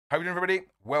How you doing, everybody?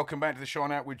 Welcome back to the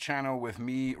Sean Atwood channel with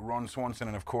me, Ron Swanson,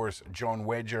 and of course, John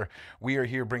Wedger. We are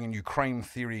here bringing you crime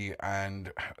theory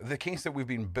and the case that we've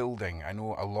been building. I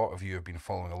know a lot of you have been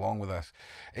following along with us.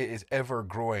 It is ever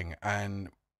growing, and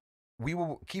we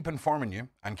will keep informing you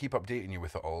and keep updating you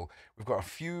with it all. We've got a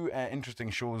few interesting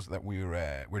shows that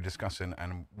we're discussing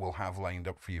and we'll have lined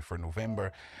up for you for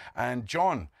November. And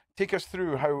John, take us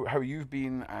through how you've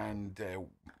been and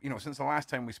since the last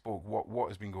time we spoke, what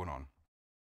has been going on.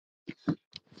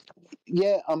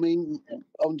 Yeah, I mean,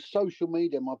 on social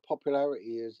media, my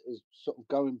popularity is sort of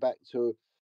going back to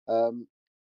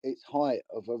its height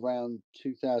of around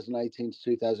 2018 to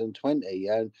 2020,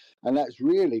 and that's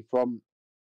really from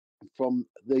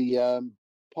the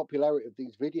popularity of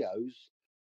these videos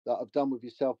that I've done with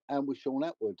yourself and with Sean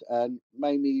Atwood, and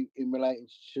mainly in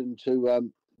relation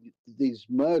to these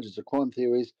murders, the crime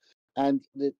theories, and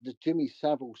the Jimmy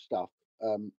Savile stuff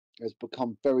has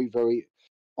become very, very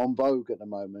on vogue at the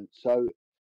moment. So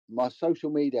my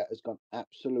social media has gone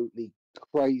absolutely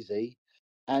crazy,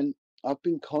 and I've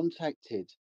been contacted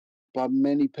by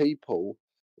many people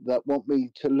that want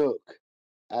me to look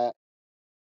at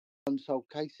unsolved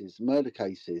cases, murder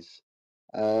cases,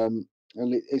 and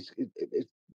it's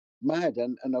mad.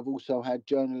 And I've also had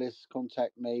journalists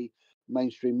contact me,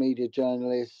 mainstream media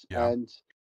journalists, Yeah.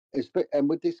 and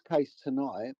with this case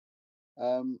tonight,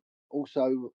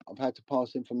 also I've had to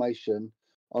pass information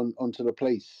onto the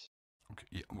police. Okay.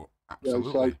 Yeah. Well,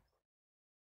 absolutely.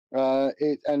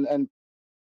 It and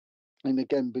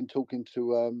again, been talking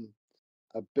to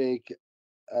a big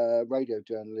radio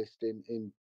journalist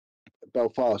in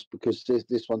Belfast, because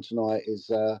this one tonight is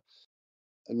a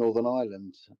Northern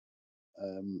Ireland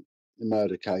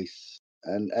murder case,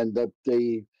 and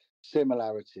the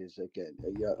similarities again.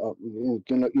 You're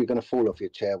going to fall off your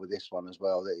chair with this one as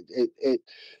well.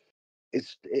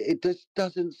 It just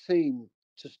doesn't seem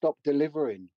to stop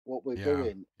delivering what we're Yeah.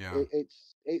 doing. Yeah.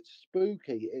 It's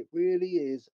spooky. It really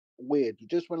is weird.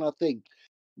 Just when I think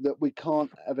that we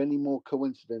can't have any more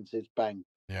coincidences, bang,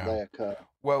 Yeah. they occur.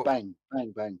 Well, Bang,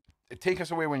 bang, bang. take us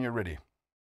away when you're ready.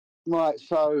 Right.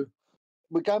 So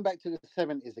we're going back to the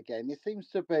 70s again. There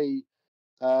seems to be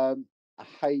a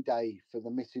heyday for the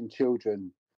missing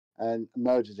children and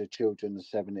murders of children in the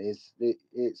 70s.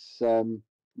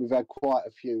 We've had quite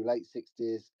a few, late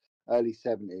 60s, early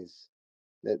 70s.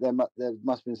 There must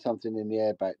have been something in the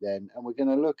air back then. And we're going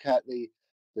to look at the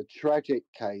tragic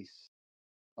case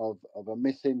of a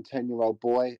missing 10-year-old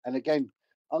boy. And again,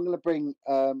 I'm going to bring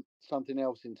something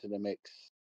else into the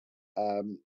mix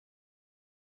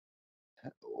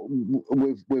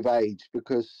with age,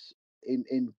 because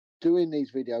in doing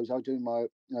these videos, I do my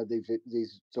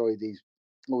these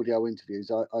audio interviews.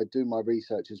 I do my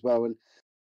research as well, and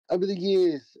over the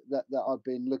years that I've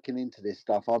been looking into this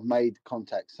stuff, I've made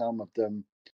contacts. Some of them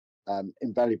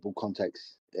invaluable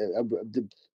contacts, the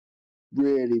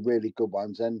really, really good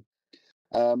ones, and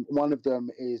one of them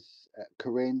is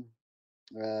Corinne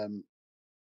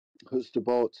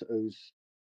Hustabot, who's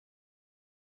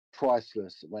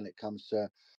priceless when it comes to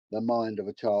the mind of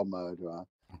a child murderer.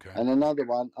 Okay. And another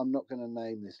one, I'm not going to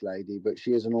name this lady, but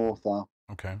she is an author.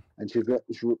 Okay. And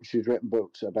she's written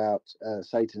books about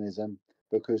Satanism,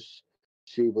 because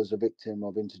she was a victim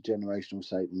of intergenerational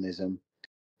Satanism,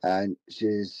 and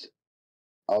she's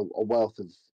a wealth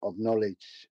of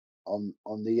knowledge on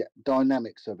the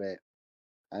dynamics of it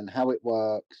and how it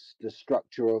works, the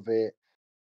structure of it,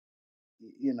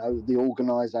 the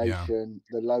organization,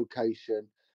 the location,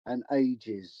 and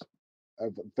ages are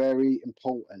very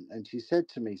important. And she said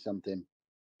to me something.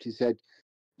 She said,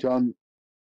 John,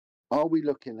 are we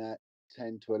looking at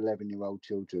 10 to 11-year-old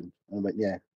children? And I went,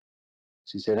 yeah.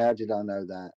 She said, how did I know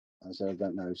that? I said, I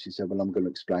don't know. She said, well, I'm going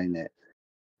to explain it.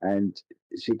 And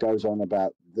she goes on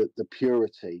about the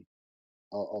purity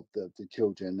of the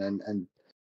children. And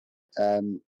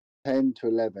 10 to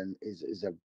 11 is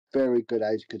a very good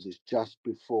age, because it's just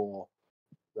before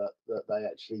that they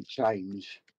actually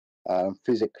change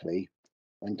physically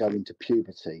and go into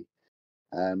puberty.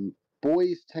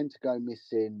 Boys tend to go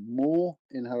missing more,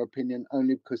 in her opinion,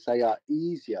 only because they are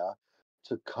easier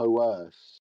to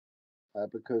coerce,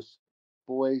 because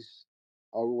boys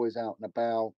are always out and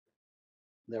about.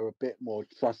 They're a bit more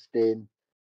trusting,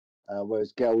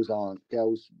 whereas girls aren't.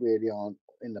 Girls really aren't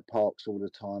in the parks all the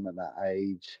time at that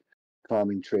age,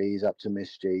 climbing trees, up to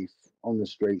mischief, on the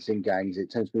streets, in gangs. It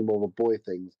tends to be more of a boy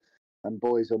thing, and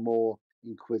boys are more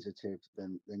inquisitive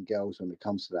than girls when it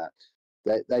comes to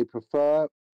that. They prefer,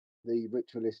 the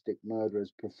ritualistic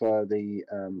murderers prefer the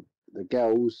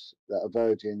girls that are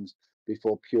virgins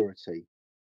before purity.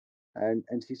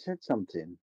 And she said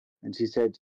something, and she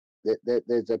said,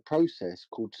 there's a process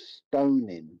called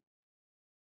stoning,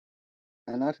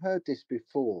 and I'd heard this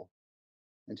before.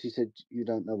 And she said, "You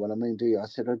don't know what I mean, do you?" I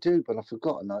said, "I do, but I've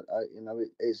forgotten.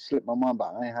 It slipped my mind,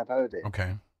 but I have heard it."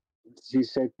 Okay. She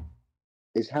said,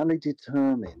 "It's how they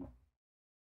determine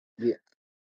the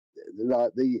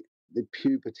like the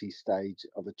puberty stage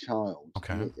of a child."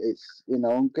 Okay. And it's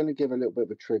I'm going to give a little bit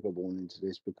of a trigger warning to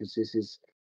this because this is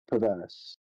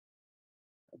perverse,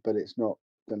 but it's not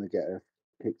going to get her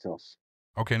kicked off.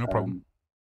 Okay, no problem.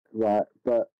 Right,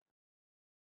 but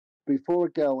before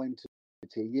a girl enters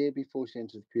puberty, a year before she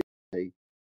enters puberty,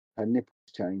 her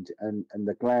nipples change and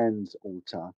the glands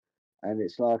alter, and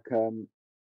it's like a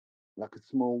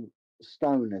small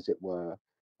stone, as it were,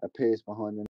 appears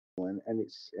behind the nipple, and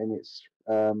it's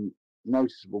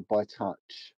noticeable by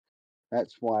touch.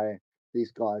 That's why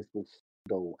these guys will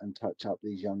fondle and touch up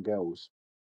these young girls,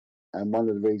 and one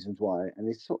of the reasons why, and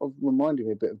it sort of reminded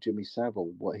me a bit of Jimmy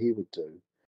Savile, what he would do,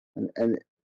 and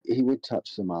he would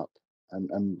touch them up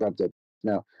and rub their.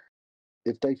 Now,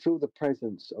 if they feel the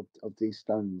presence of these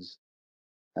stones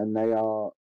and they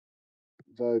are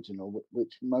virginal,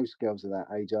 which most girls of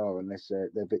that age are, unless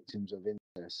they're victims of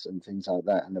incest and things like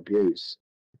that and abuse,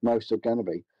 most are going to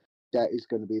be. That is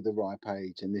going to be the ripe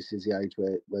age, and this is the age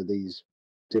where these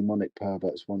demonic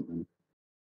perverts want them.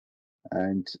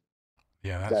 And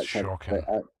yeah, that's shocking.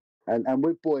 And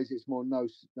with boys, it's more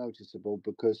noticeable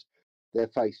because their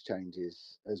face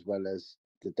changes as well as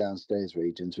the downstairs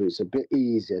region, so it's a bit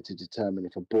easier to determine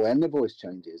if a boy, and the voice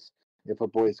changes, if a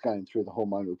boy is going through the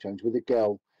hormonal change. With a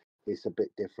girl, it's a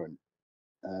bit different.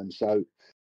 So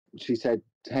she said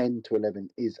 10 to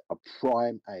 11 is a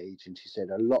prime age, and she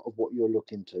said a lot of what you're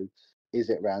looking to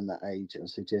is it around that age. And I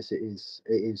said yes, it is.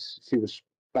 It is. She was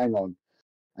bang on,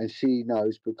 and she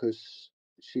knows because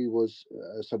she was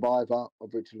a survivor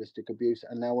of ritualistic abuse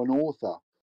and now an author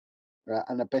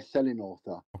and a best-selling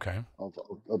author Okay.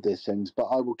 of these things. But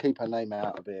I will keep her name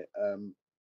out of it.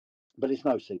 But it's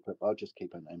no secret. I'll just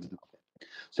keep her name out of it.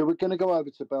 So we're going to go over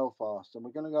to Belfast, and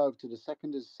we're going to go over to the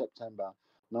 2nd of September,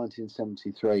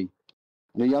 1973.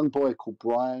 And a young boy called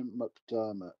Brian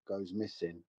McDermott goes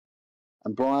missing.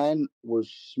 And Brian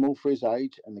was small for his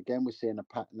age, and again we're seeing a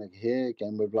pattern here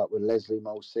again with Leslie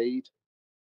Molseed.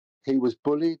 He was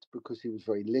bullied because he was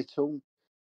very little.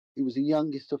 He was the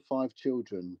youngest of 5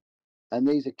 children, and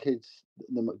these are kids.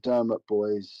 The McDermott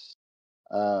boys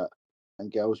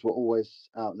and girls were always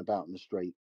out and about in the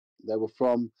street. They were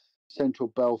from central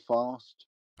Belfast,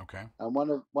 Okay. and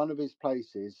one of his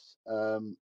places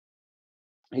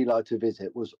he liked to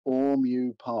visit was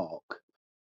Ormeau Park.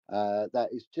 That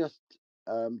is just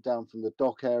down from the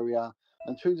dock area,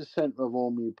 and through the centre of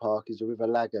Ormeau Park is the River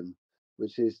Lagan,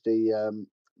 which is the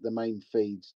main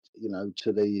feed,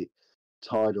 to the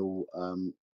tidal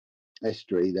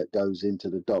estuary that goes into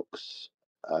the docks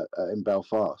in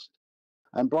Belfast.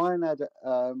 And Brian had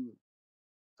a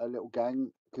little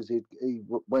gang because he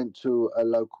went to a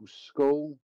local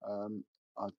school.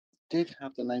 I did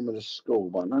have the name of the school,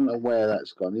 but I don't know where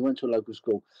that's gone. He went to a local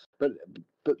school, but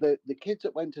the kids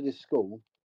that went to this school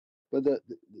were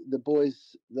the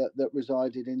boys that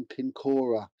resided in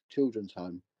Kincora Children's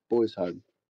Home, Boys' Home.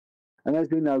 And as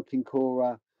we know,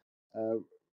 Kincora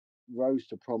rose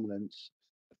to prominence,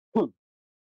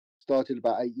 started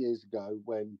about 8 years ago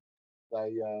when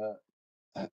they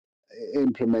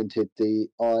implemented the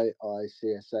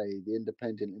IICSA, the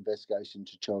Independent Investigation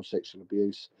to Child Sexual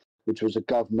Abuse, which was a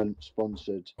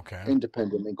government-sponsored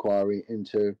independent inquiry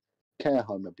into care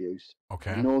home abuse.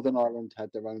 Okay. And Northern Ireland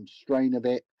had their own strain of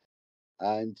it,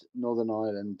 and Northern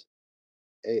Ireland,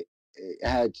 it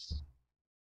had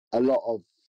a lot of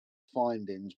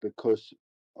findings because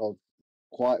of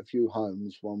quite a few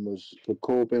homes. One was for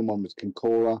Corbyn, one was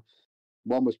Kincora,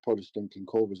 one was Protestant.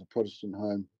 Kincora was a Protestant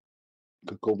home.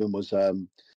 Corbyn was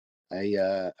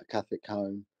a Catholic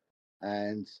home,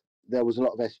 and there was a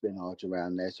lot of espionage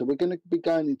around there. So we're going to be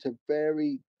going into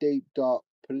very deep, dark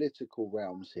political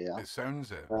realms here. It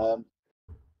sounds it.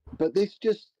 But this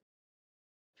just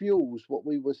fuels what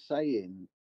we were saying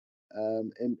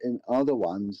in other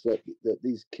ones, that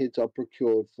these kids are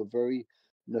procured for very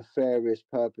nefarious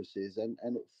purposes, and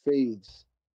it feeds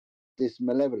this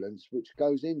malevolence which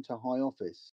goes into high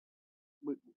office.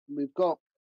 We've got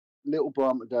little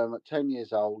Brian McDermott, 10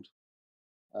 years old,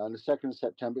 on the 2nd of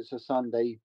September. It's a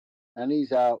Sunday, and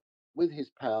he's out with his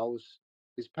pals.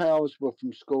 His pals were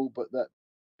from school, but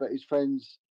his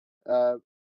friends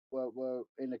were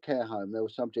in a care home. They were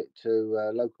subject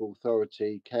to local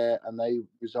authority care, and they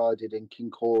resided in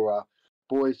Kincora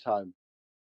Boys' Home.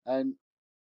 And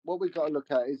what we've got to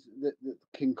look at is that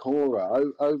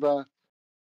Kincora over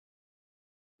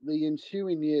the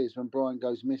ensuing years when Brian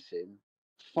goes missing,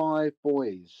 five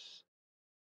boys,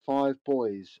 five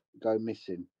boys go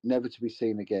missing, never to be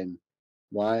seen again.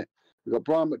 Right? We've got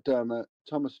Brian McDermott,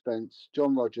 Thomas Spence,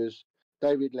 John Rogers,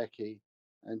 David Leckie,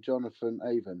 and Jonathan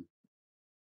Avon.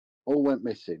 All went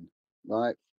missing.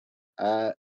 Right?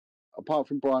 Uh, Apart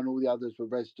from Brian, all the others were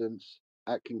residents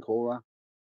at Kincora.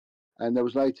 And there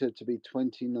was later to be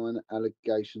 29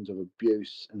 allegations of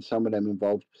abuse, and some of them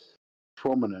involved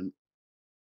prominent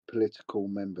political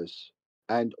members,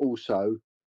 and also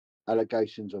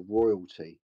allegations of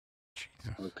royalty.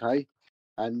 Jesus. Okay,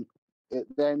 and it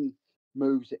then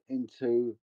moves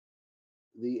into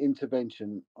the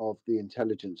intervention of the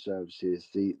intelligence services.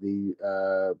 The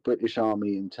British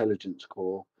Army Intelligence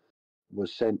Corps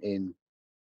was sent in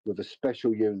with a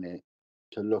special unit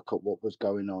to look at what was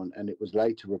going on, and it was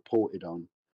later reported on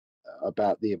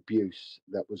about the abuse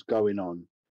that was going on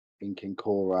in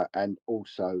Kincora, and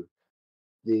also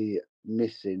the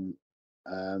missing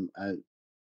Brian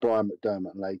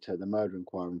McDermott, and later the murder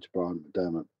inquiry into Brian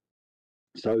McDermott.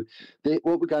 So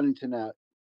what we're going into now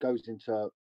goes into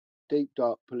deep,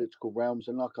 dark political realms,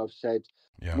 and like I've said,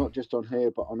 not just on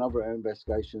here but on other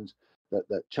investigations,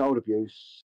 that child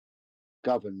abuse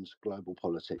governs global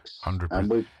politics. 100%. And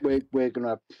we're going to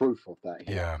have proof of that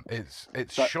here. Yeah,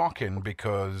 it's shocking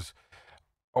because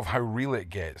of how real it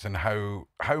gets and how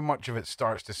much of it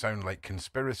starts to sound like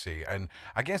conspiracy, and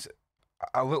I guess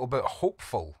a little bit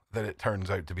hopeful that it turns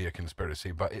out to be a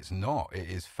conspiracy, but it's not. It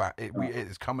is fact. It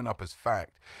is coming up as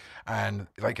fact, and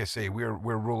like I say, we're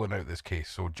rolling out this case.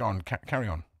 So, John, carry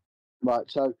on. Right.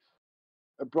 So,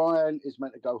 Brian is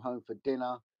meant to go home for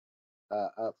dinner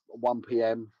at 1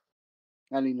 p.m.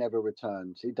 and he never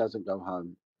returns. He doesn't go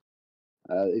home.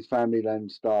 His family then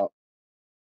start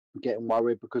getting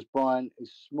worried because Brian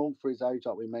is small for his age,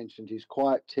 like we mentioned. He's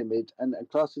quite timid, and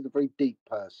plus he's a very deep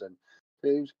person.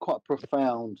 He was quite a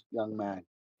profound young man.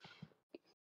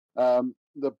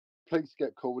 The police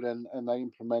get called in and they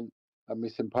implement a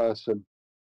missing person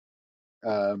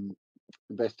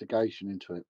investigation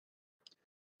into it.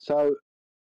 So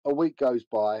a week goes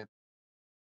by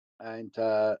and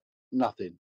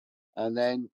nothing. And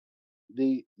then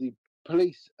the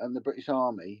police and the British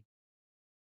Army,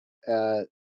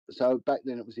 so back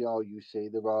then it was the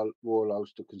RUC, the Royal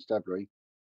Ulster Constabulary,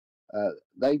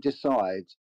 they decide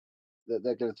that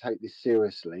they're going to take this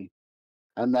seriously,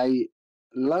 and they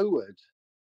lowered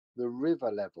the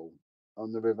river level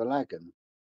on the River Lagan.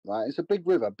 Right, it's a big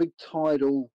river, big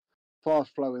tidal,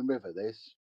 fast-flowing river.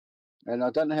 This, and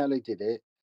I don't know how they did it,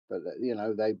 but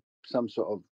they some sort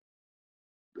of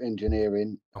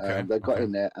engineering. They got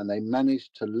in there and they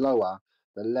managed to lower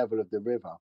the level of the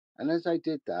river. And as they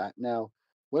did that, now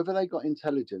whether they got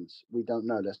intelligence, we don't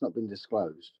know. That's not been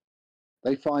disclosed.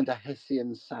 They find a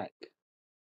Hessian sack,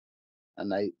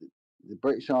 and the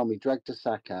British Army dragged the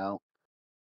sack out,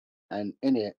 and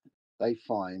in it they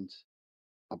find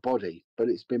a body, but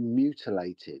it's been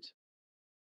mutilated.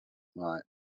 Right.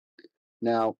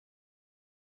 Now,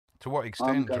 to what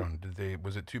extent, John,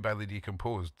 was it too badly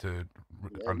decomposed to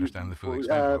understand the full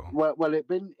extent? Well, it'd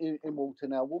been in water.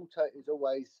 Now, water is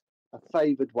always a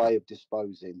favoured way of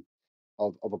disposing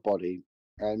of a body,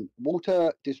 and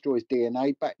water destroys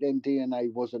DNA. Back then,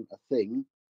 DNA wasn't a thing,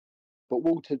 but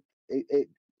water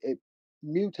it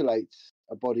mutilates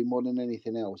a body more than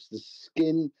anything else. The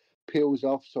skin peels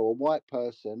off, so a white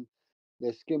person,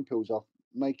 their skin peels off,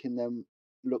 making them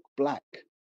look black,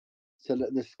 so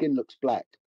that the skin looks black.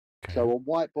 Okay. So a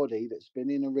white body that's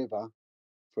been in a river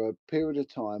for a period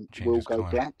of time will go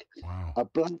black. Wow. A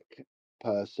black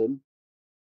person,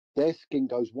 their skin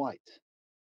goes white.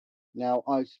 Now,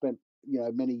 I've spent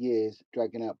many years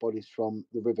dragging out bodies from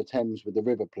the River Thames with the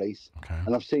river police,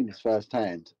 and I've seen this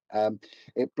firsthand.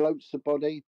 It bloats the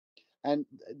body, and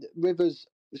rivers,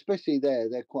 especially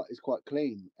it's quite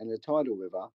clean. And the tidal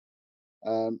river,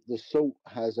 the salt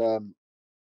has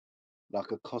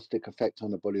like a caustic effect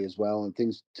on the body as well, and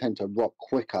things tend to rot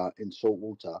quicker in salt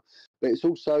water. But it's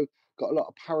also got a lot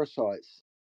of parasites,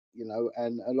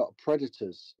 and a lot of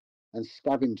predators and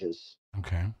scavengers.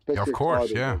 Okay. Yeah, of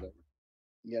course, yeah.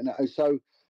 Yeah, no, so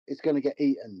it's going to get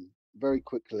eaten very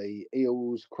quickly.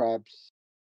 Eels, crabs,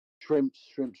 shrimps.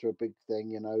 Shrimps are a big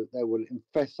thing, they will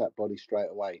infest that body straight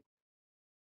away.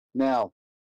 Now,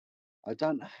 I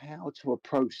don't know how to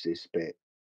approach this bit.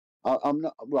 I'm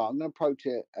not right. I'm going to approach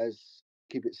it as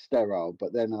keep it sterile,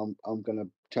 but then I'm going to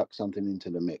chuck something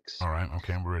into the mix. All right.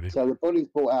 Okay, we're ready. So the body's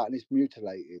brought out and it's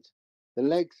mutilated. The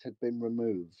legs had been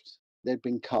removed. They'd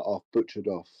been cut off, butchered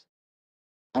off,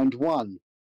 and one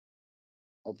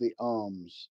of the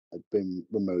arms had been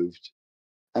removed,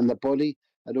 and the body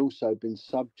had also been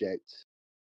subject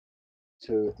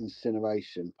to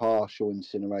incineration, partial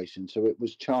incineration. So it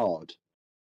was charred,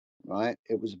 right?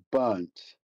 It was burnt.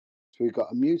 So we've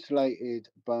got a mutilated,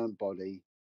 burnt body,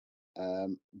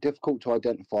 difficult to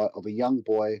identify, of a young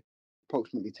boy,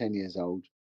 approximately 10 years old.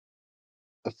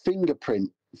 A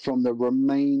fingerprint from the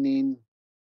remaining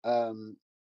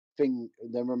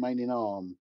the remaining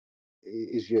arm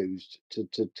is used to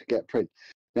get print.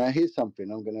 Now, here's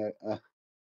something I'm going to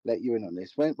let you in on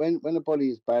this. When a body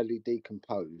is badly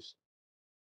decomposed,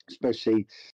 especially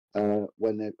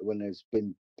when there's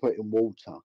been put in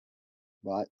water,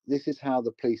 right? This is how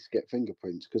the police get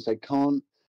fingerprints, because they can't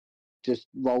just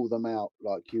roll them out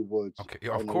like you would. Okay.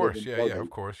 Yeah, of on a course. living Yeah. body, Yeah. Of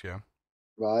course. Yeah.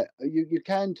 right? You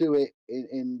can do it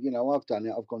in I've done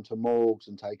it. I've gone to morgues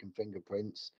and taken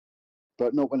fingerprints,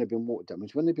 but not when they've been water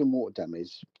damaged. When they've been water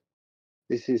damaged,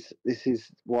 this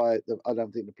is why I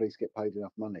don't think the police get paid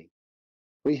enough money.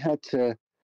 We had to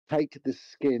take the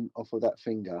skin off of that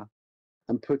finger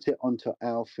and put it onto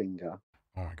our finger,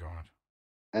 Oh my God.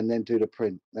 and then do the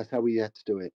print. That's how we had to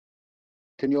do it.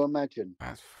 Can you imagine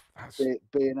That's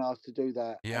being asked to do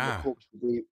that, and the yeah. corpse would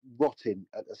be rotting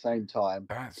at the same time?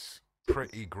 That's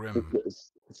pretty grim.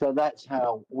 So that's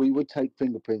how we would take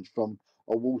fingerprints from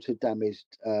a water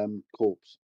damaged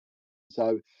corpse.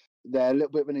 So they're a little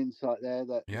bit of an insight there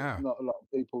that Yeah. not a lot of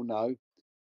people know.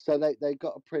 So they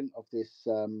got a print of this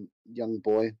young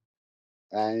boy,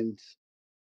 and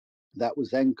that was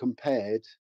then compared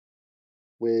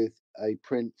with a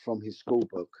print from his school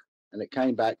book, and it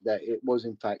came back that it was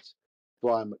in fact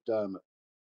Brian McDermott.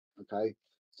 Okay,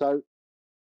 so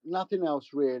nothing else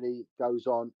really goes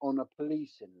on a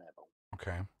policing level.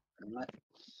 Okay. Right?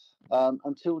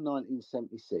 Until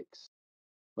 1976,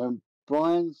 when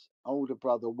Brian's older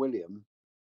brother William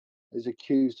is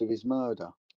accused of his murder.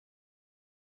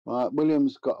 Right,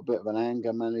 William's got a bit of an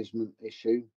anger management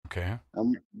issue, Okay.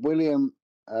 and William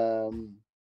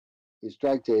is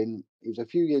dragged in. He was a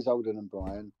few years older than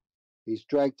Brian. He's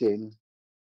dragged in,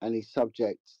 and he's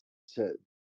subject to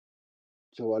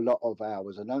a lot of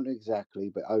hours. I don't know exactly,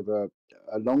 but over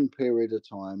a long period of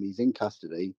time, he's in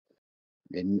custody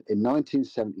in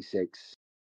 1976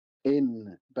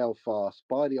 in Belfast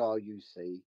by the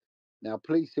RUC. Now,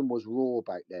 policing was raw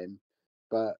back then,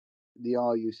 but the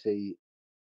RUC,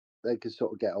 they could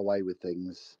sort of get away with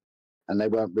things, and they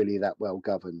weren't really that well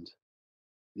governed,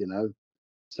 you know.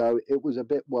 So it was a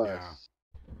bit Yeah. worse.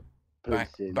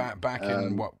 Back Policing. back back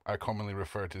in what I commonly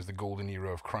refer to as the golden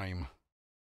era of crime.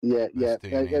 Yeah, This yeah.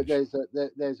 day and age.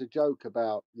 There's a joke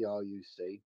about the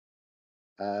RUC.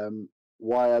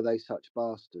 Why are they such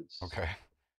bastards? Okay.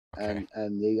 Okay.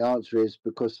 And the answer is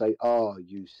because they are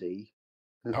UC.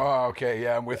 Oh, okay.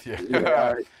 Yeah, I'm with you.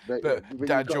 Yeah, but Dad you've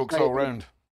got to jokes say all it. round.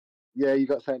 Yeah, you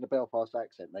got to say it in the Belfast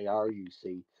accent. They are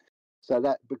UC. So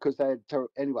that because they're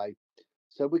anyway.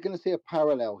 So we're going to see a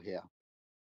parallel here.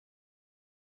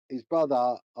 His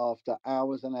brother, after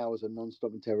hours and hours of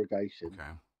non-stop interrogation,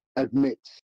 Okay.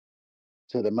 admits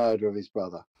to the murder of his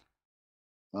brother.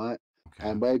 Right. Okay.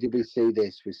 And where did we see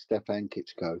this with Stefan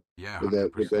Kitschko? Yeah, With the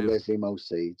 100%. Leslie Mole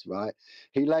seeds, right?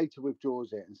 He later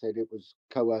withdraws it and said it was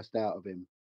coerced out of him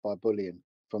by bullying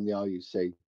from the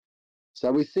RUC.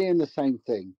 So we're seeing the same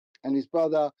thing. And his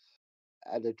brother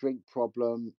had a drink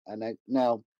problem, and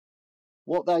now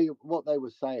what they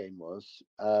were saying was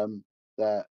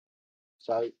that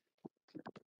so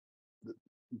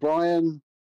Brian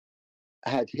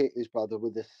had hit his brother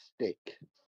with a stick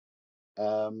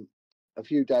a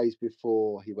few days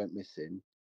before he went missing.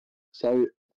 So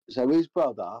his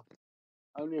brother,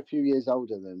 only a few years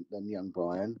older than young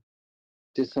Brian,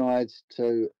 decides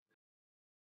to.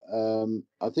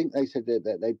 I think they said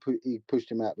that he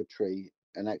pushed him out of a tree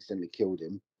and accidentally killed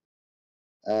him.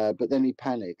 But then he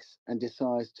panics and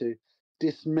decides to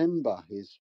dismember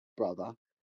his brother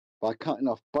by cutting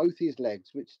off both his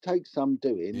legs, which takes some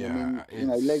doing. I Yeah,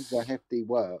 mean, legs are hefty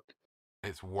work.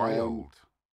 it's Um, wild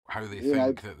how they you know,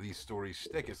 think that these stories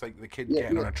stick. It's like the kid yeah,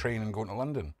 getting on a train and going to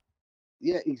London.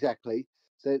 yeah, exactly.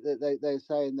 So they're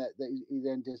saying that he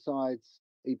then decides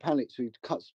he panics, so he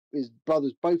cuts his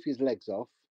brother's both his legs off.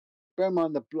 Bear in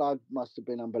mind the blood must have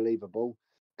been unbelievable.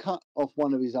 Cut off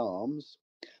one of his arms,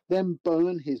 then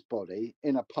burn his body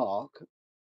in a park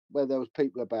where there was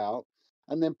people about,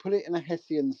 and then put it in a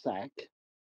Hessian sack,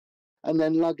 and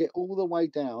then lug it all the way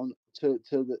down to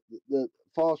the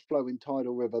fast flowing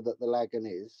tidal river that the Lagan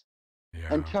is,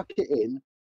 and Yeah. chuck it in,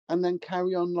 and then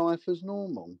carry on life as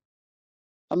normal.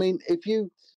 I mean, if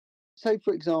you say,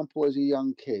 for example, as a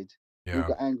young kid, you Yeah.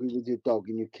 got angry with your dog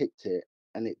and you kicked it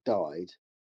and it died,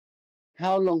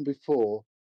 how long before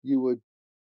you would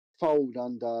fold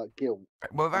under guilt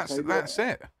Well, and that's say, look, that's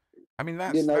it. I mean,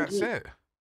 you know, that's it.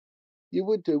 you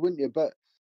would do, wouldn't you? But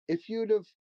if you'd have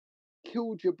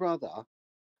killed your brother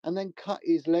and then cut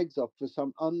his legs off for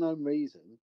some unknown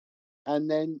reason, and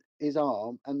then his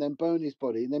arm, and then burn his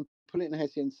body, and then put it in a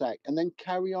hessian sack, and then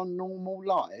carry on normal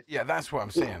life. Yeah, that's what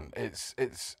I'm saying. It's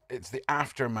the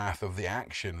aftermath of the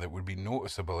action that would be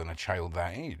noticeable in a child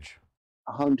that age.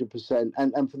 100%,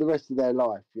 and for the rest of their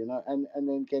life, you know. And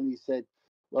then again, he said,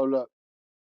 "Well, look,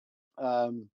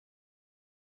 um,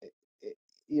 it,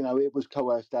 you know, it was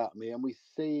coerced out of me," and we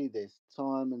see this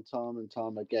time and time and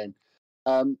time again.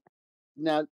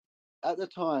 Now, at the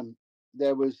time,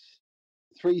 there was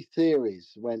 3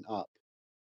 theories went up,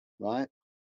 right?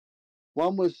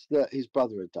 One was that his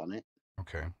brother had done it,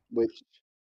 Okay. which,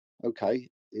 okay,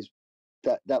 is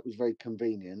that was very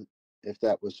convenient if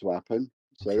that was to happen.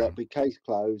 So Okay. that'd be case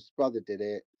closed. Brother did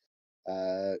it,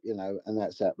 you know, and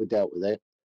that's that. We dealt with it,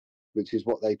 which is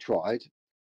what they tried.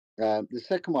 The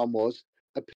second one was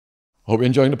Hope you're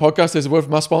enjoying the podcast. There's a word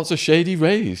from our sponsor, Shady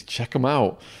Rays. Check them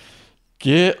out.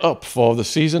 Gear up for the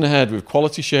season ahead with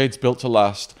quality shades built to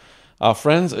last. Our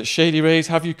friends at Shady Rays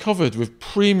have you covered with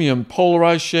premium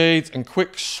polarized shades and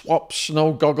quick swap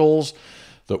snow goggles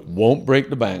that won't break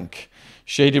the bank.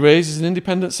 Shady Rays is an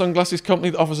independent sunglasses company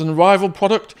that offers an unrivaled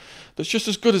product that's just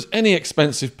as good as any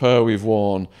expensive pair we've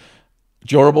worn.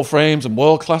 Durable frames and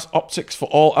world-class optics for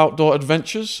all outdoor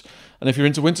adventures. And if you're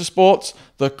into winter sports,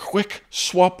 the quick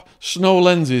swap snow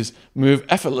lenses move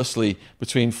effortlessly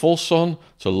between full sun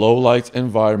to low light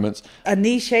environments. And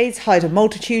these shades hide a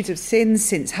multitude of sins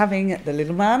since having the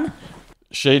little man.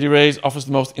 Shady Rays offers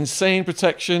the most insane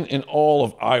protection in all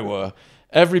of eyewear.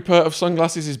 Every pair of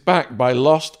sunglasses is backed by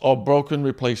lost or broken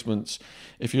replacements.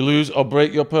 If you lose or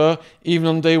break your pair, even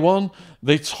on day one,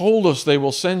 they told us they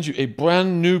will send you a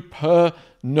brand new pair,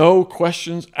 no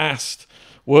questions asked.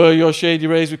 Wear your Shady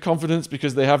Rays with confidence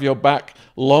because they have your back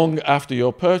long after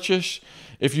your purchase.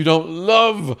 If you don't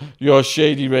love your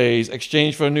Shady Rays,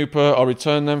 exchange for a new pair or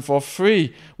return them for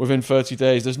free within 30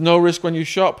 days. There's no risk when you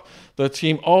shop. The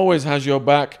team always has your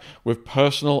back with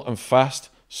personal and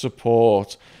fast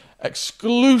support.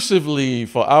 Exclusively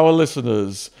for our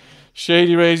listeners,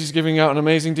 Shady Rays is giving out an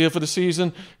amazing deal for the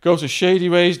season. Go to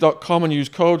shadyrays.com and use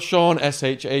code Sean,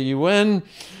 SHAUN,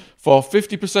 for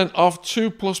 50% off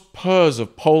 2+ pairs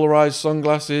of polarized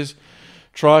sunglasses.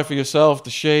 Try for yourself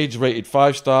the shades rated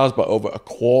 5 stars by over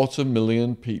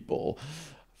 250,000 people.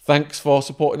 Thanks for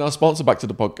supporting our sponsor. Back to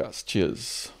the podcast.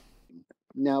 Cheers.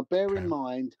 Now, bear in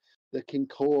mind the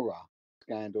Kincora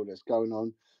scandal that's going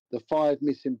on, the 5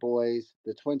 missing boys,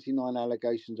 the 29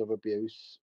 allegations of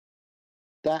abuse.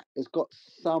 That has got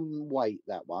some weight,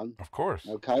 that one. Of course.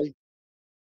 Okay.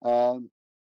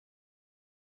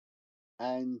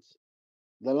 And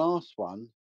the last one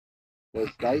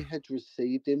was they had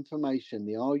received information,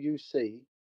 the RUC,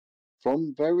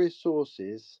 from various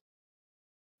sources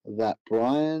that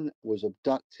Brian was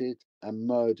abducted and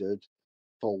murdered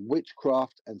for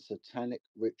witchcraft and satanic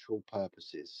ritual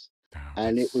purposes.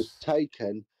 And it was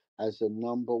taken as the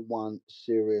number one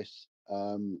serious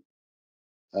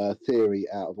theory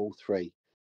out of all 3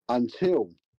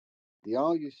 until the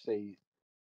RUC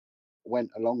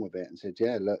went along with it and said,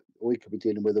 yeah, look, we could be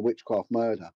dealing with a witchcraft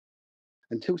murder.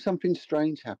 Until something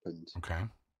strange happened. Okay.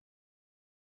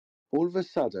 All of a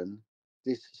sudden,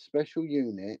 this special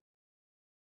unit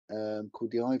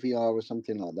called the IVR or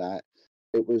something like that,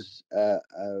 it was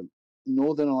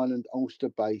Northern Ireland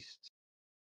Ulster-based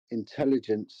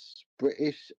intelligence,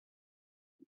 British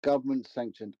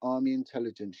government-sanctioned army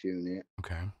intelligence unit,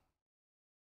 Okay.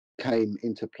 came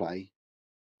into play,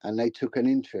 and they took an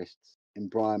interest in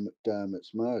Brian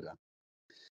McDermott's murder.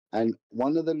 And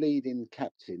one of the leading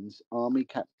captains, army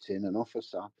captain and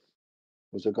officer,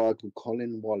 was a guy called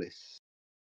Colin Wallace.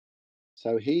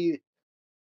 So he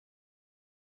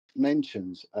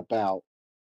mentions about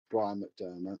Brian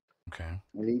McDermott, Okay.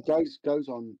 and he goes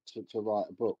on to write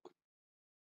a book.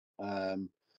 Can't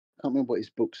remember what his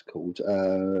book's called.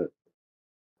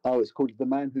 It's called The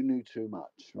Man Who Knew Too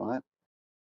Much, right?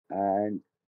 And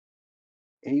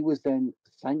he was then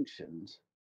sanctioned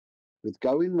with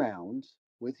going round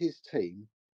with his team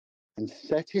and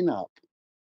setting up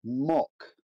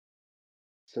mock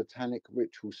satanic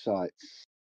ritual sites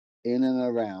in and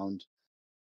around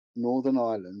Northern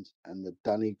Ireland and the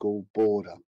Donegal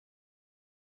border.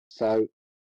 So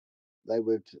they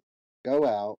would go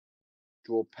out,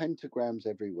 draw pentagrams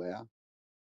everywhere.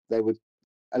 They would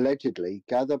allegedly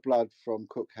gather blood from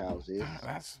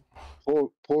cookhouses,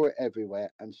 pour it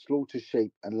everywhere, and slaughter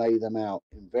sheep and lay them out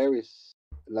in various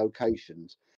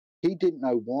locations. He didn't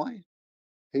know why.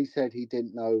 He said he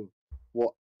didn't know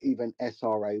what even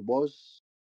SRA was,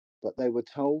 but they were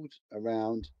told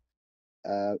around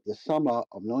the summer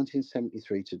of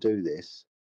 1973 to do this.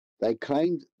 They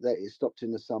claimed that it stopped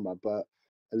in the summer, but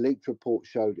a leaked report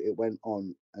showed it went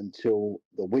on until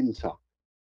the winter.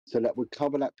 So that would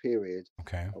cover that period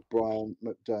Okay. of Brian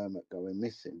McDermott going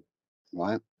missing,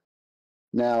 right?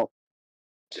 Now,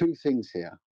 two things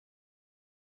here.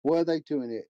 Were they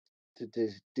doing it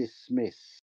to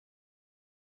dismiss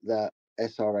that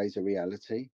SRA is a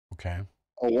reality? Okay.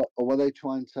 Or were they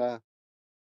trying to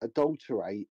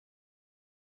adulterate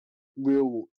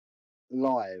real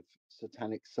live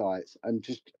satanic sites and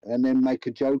then make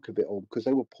a joke of it all? Because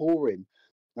they were pouring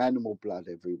animal blood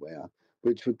everywhere,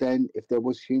 which would then, if there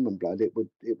was human blood, it would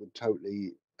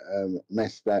totally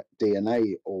mess that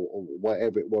DNA or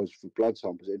whatever it was for blood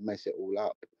samples. It'd mess it all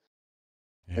up.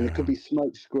 And it could be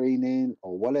smoke screening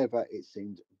or whatever. It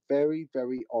seemed very,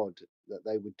 very odd that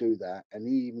they would do that. And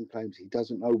he even claims he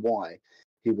doesn't know why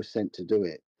he was sent to do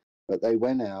it. But they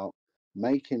went out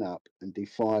making up and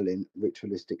defiling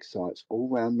ritualistic sites all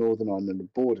around Northern Ireland and the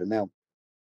border. Now,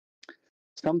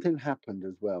 something happened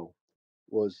as well,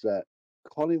 was that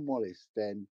Colin Wallace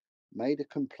then made a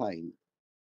complaint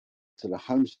to the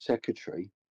Home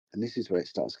Secretary, and this is where it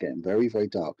starts getting very, very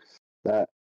dark, that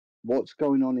what's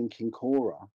going on in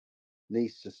Kincora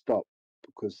needs to stop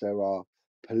because there are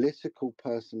political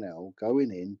personnel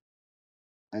going in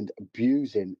and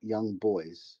abusing young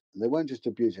boys. And they weren't just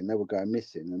abusing, they were going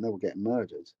missing and they were getting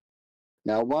murdered.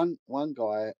 Now, one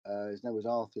guy, his name was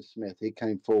Arthur Smith, he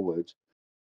came forward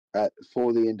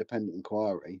for the independent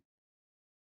inquiry,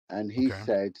 and he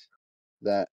said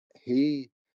that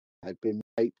he had been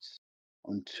raped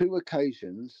on 2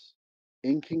 occasions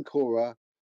in Kincora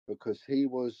because he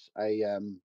was a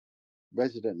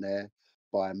resident there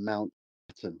by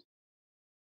Mountbatten.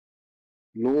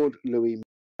 Lord Louis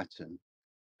Mountbatten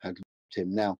had raped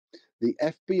him. Now, the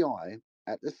FBI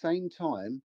at the same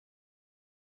time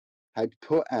had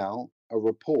put out a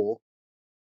report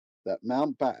that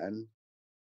Mountbatten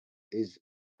is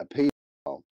a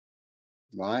pedophile,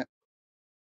 right?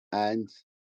 And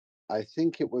I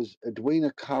think it was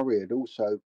Edwina Curry had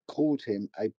also called him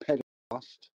a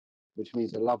pedast, which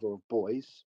means a lover of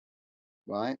boys,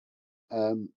 right?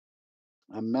 And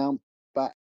Mountbatten,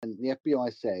 the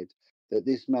FBI said that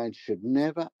this man should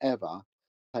never ever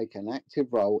take an active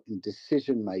role in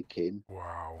decision making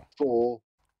for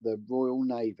the Royal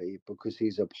Navy because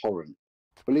he's abhorrent.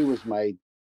 Well, he was made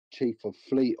Chief of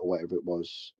Fleet or whatever it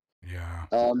was. Yeah.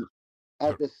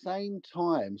 At the same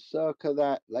time, circa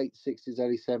that late 60s,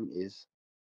 early 70s,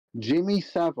 Jimmy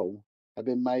Savile had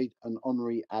been made an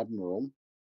honorary admiral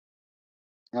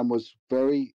and was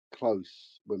very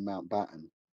close with Mountbatten,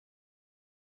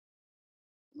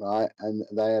 right? And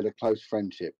they had a close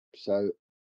friendship. So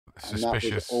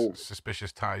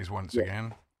suspicious ties once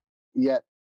again. Yeah.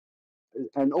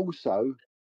 And also,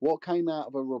 what came out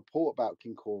of a report about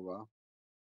Kincora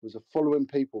was the following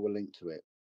people were linked to it: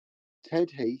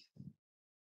 Ted Heath,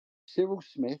 Cyril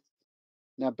Smith.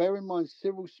 Now, bear in mind,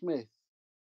 Cyril Smith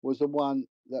was the one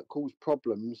that caused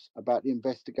problems about the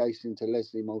investigation into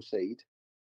Leslie Mulseed,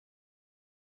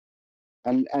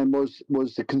 and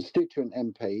was the constituent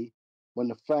MP when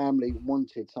the family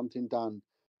wanted something done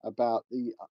about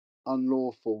the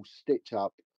unlawful stitch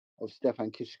up of Stefan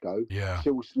Kishko. Yeah.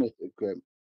 Cyril Smith agreed.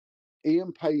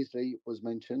 Ian Paisley was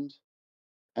mentioned,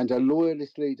 and a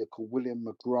loyalist leader called William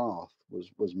McGrath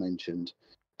was mentioned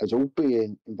as all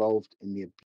being involved in the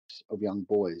abuse of young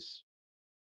boys.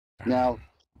 Now,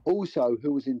 also,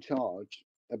 who was in charge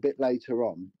a bit later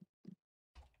on,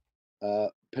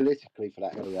 politically for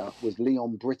that area, was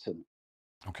Leon Britton.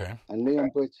 Okay. And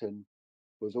Leon Britton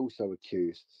was also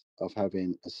accused of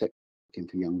having a sex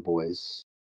for young boys,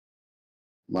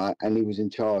 right? And he was in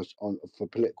charge for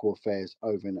political affairs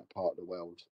over in that part of the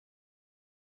world.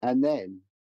 And then,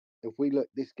 if we look,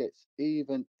 this gets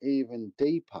even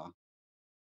deeper,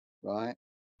 right?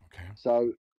 Okay.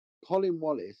 So, Colin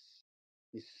Wallace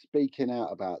is speaking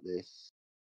out about this,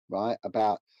 right?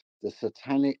 About the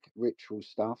satanic ritual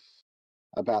stuff,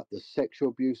 about the sexual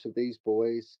abuse of these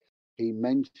boys. He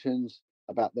mentions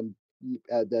about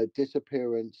the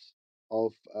disappearance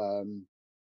of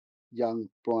young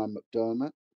Brian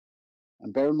McDermott.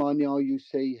 And bear in mind, the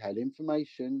RUC had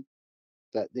information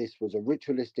that this was a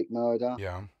ritualistic murder.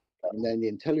 Yeah. And then the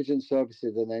intelligence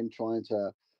services are then trying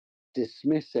to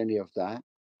dismiss any of that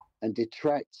and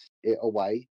detract it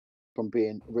away from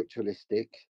being ritualistic.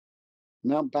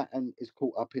 Mountbatten is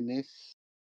caught up in this,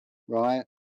 right?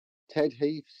 Ted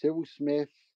Heath, Cyril Smith,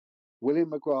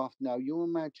 William McGrath. Now, you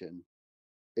imagine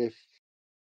if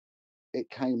it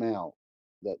came out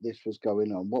that this was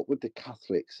going on, what would the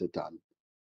Catholics have done?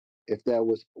 If there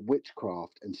was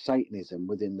witchcraft and Satanism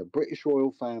within the British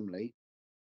royal family,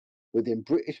 within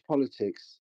British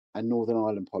politics, and Northern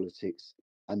Ireland politics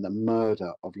and the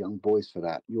murder of young boys for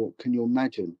that. Can you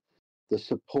imagine the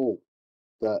support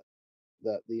that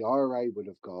the IRA would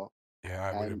have got,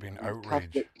 Yeah, it would have been and outrage.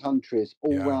 Catholic countries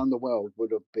all Yeah. around the world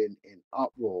would have been in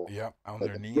uproar Yeah, on at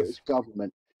their the knees. British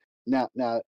government. Now,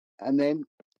 and then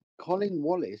Colin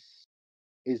Wallace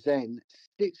is then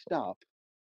stitched up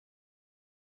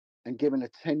and given a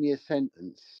 10-year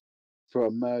sentence for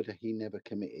a murder he never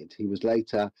committed. He was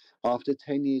later, after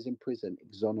 10 years in prison,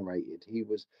 exonerated. He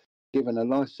was given a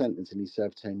life sentence and he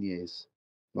served 10 years,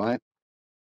 right?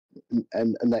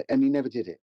 And he never did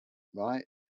it, right?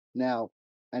 Now,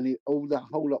 the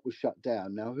whole lot was shut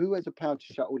down. Now, who has the power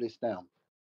to shut all this down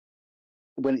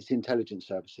when it's intelligence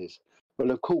services?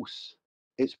 Well, of course,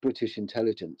 it's British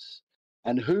intelligence.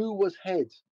 And who was head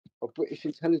of British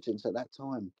intelligence at that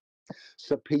time?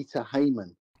 Sir Peter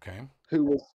Heyman, Okay.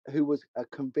 who was a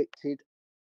convicted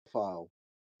pedophile.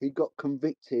 He got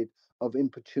convicted of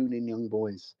importuning young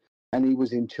boys, and he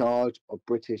was in charge of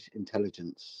British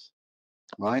intelligence,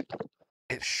 right?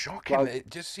 It's shocking. Well, It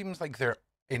just seems like they're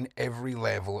in every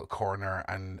level, corner,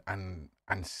 and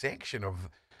section of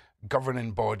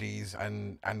governing bodies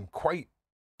and quite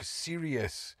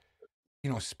serious,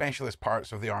 specialist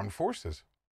parts of the armed forces.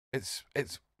 It's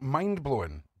mind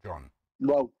blowing, John.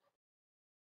 well,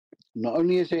 not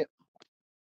only is it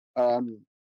um,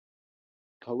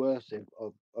 coercive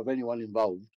of anyone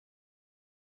involved,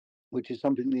 which is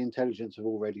something the intelligence have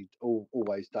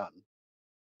always done.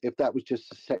 If that was just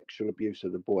the sexual abuse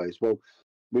of the boys, well,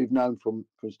 we've known from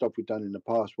stuff we've done in the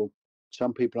past. Well,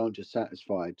 some people aren't just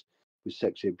satisfied with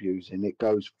sexual abuse, and it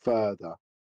goes further.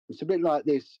 It's a bit like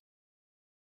this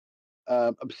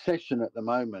obsession at the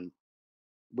moment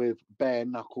with bare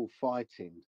knuckle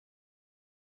fighting,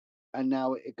 and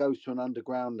now it goes to an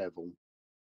underground level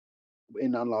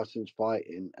in unlicensed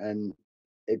fighting, and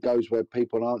it goes where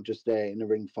people aren't just there in the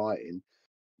ring fighting;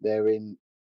 they're in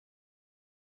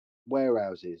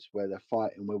warehouses where they're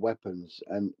fighting with weapons.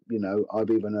 And I've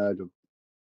even heard of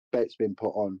bets being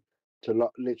put on to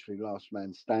literally last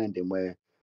man standing, where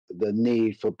the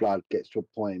need for blood gets to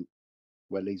a point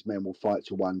where these men will fight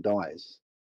till one dies.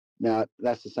 Now,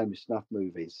 that's the same with snuff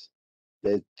movies.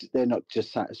 They're not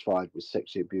just satisfied with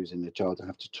sexually abusing the child; they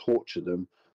have to torture them,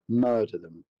 murder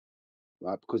them,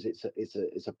 right? Because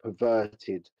it's a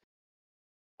perverted,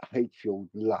 hate-fueled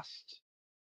lust.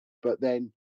 But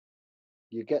then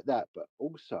you get that, but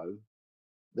also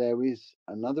there is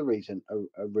another reason,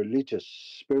 a religious,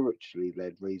 spiritually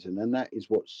led reason, and that is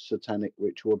what satanic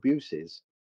ritual abuse is: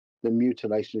 the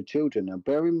mutilation of children. Now,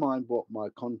 bear in mind what my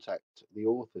contact, the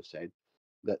author, said,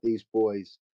 that these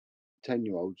boys,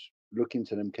 10-year-olds, look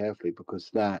into them carefully, because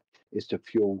that is to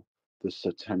fuel the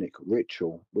satanic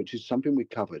ritual, which is something we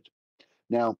covered.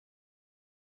 Now,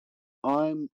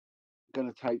 I'm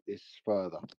going to take this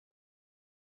further.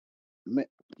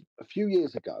 A few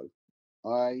years ago,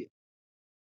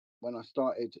 when I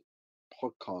started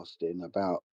podcasting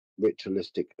about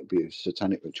ritualistic abuse,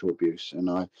 satanic ritual abuse, and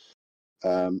I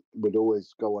would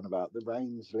always go on about the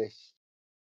RAINS list,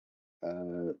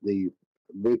 the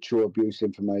Ritual Abuse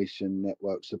Information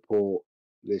Network Support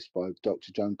list by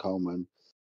Dr. Joan Coleman,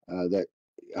 that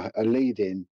a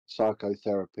leading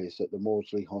psychotherapist at the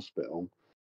Maudsley Hospital,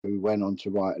 who went on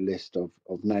to write a list of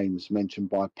names mentioned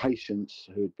by patients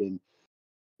who had been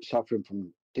suffering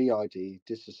from DID,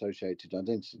 dissociated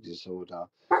identity disorder,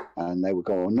 and they would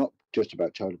go on not just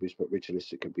about child abuse but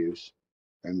ritualistic abuse.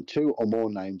 And 2 or more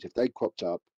names, if they cropped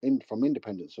up from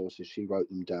independent sources, she wrote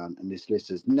them down, and this list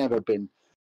has never been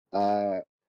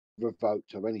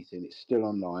revoked or anything. It's still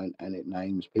online, and it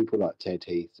names people like Ted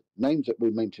Heath, names that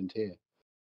we mentioned here.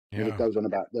 And it Yeah. goes on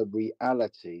about the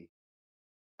reality,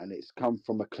 and it's come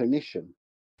from a clinician.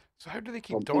 So how do they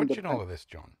keep From dodging all of this,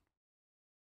 John?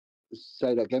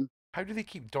 Say that again. How do they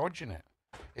keep dodging it?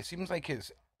 It seems like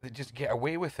they just get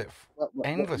away with it Well,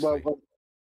 endlessly.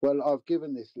 I've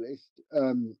given this list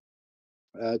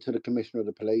to the Commissioner of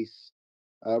the Police.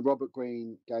 Robert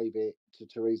Greene gave it to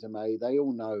Theresa May. They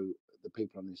all know the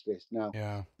people on this list. Now,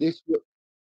 Yeah.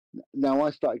 Now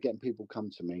I started getting people come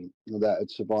to me that had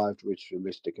survived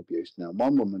ritualistic abuse. Now,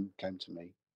 one woman came to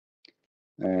me,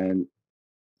 and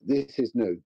this is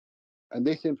new, and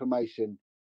this information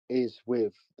is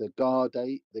with the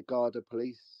Garda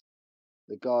police,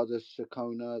 the Garda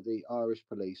Síochána, the Irish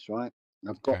police, right?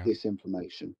 I've got Okay. this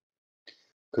information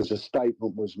because a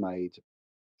statement was made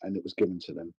and it was given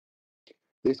to them.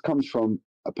 This comes from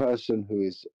a person who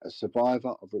is a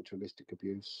survivor of ritualistic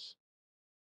abuse,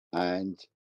 and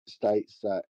states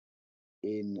that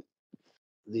in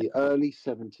the early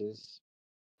 70s,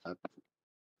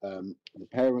 the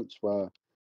parents were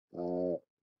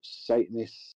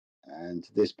Satanists, and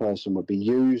this person would be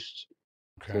used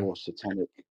Okay. for satanic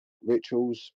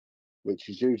rituals, which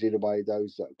is usually the way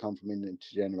those that come from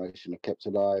intergeneration are kept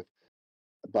alive,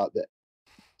 but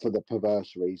for the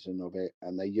perverse reason of it,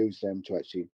 and they use them to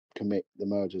actually commit the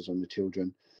murders on the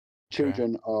children. Okay.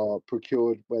 Children are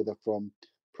procured whether from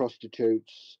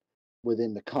prostitutes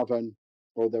within the coven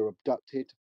or they're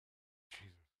abducted.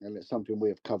 Jesus. And it's something we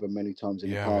have covered many times in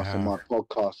Yeah, the we past, and my have.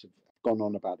 podcasts have gone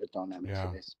on about the dynamics Yeah.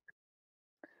 of this.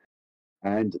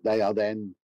 And they are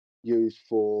then used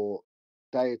for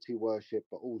deity worship,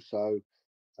 but also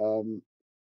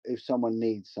if someone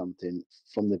needs something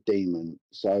from the demon,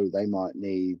 so they might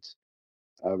need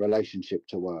a relationship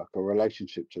to work, a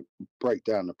relationship to break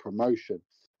down, a promotion,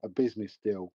 a business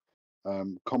deal,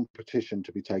 competition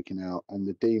to be taken out, and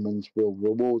the demons will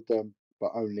reward them,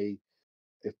 but only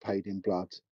if paid in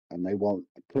blood. And they want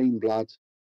clean blood,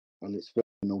 and it's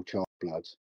virginal child blood.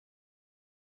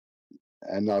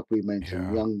 And like we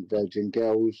mentioned, young virgin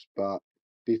girls, but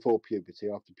before puberty,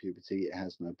 after puberty, it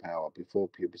has no power. Before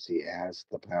puberty, it has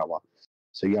the power.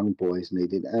 So young boys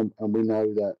need it. And we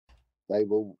know that they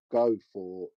will go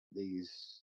for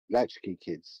these latchkey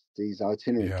kids, these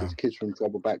itinerant kids from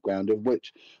trouble background, of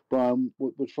which Brian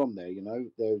was from there. You know,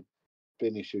 there have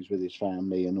been issues with his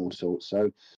family and all sorts. So,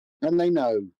 and they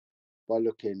know by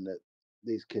looking that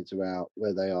these kids are out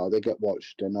where they are, they get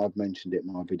watched. And I've mentioned it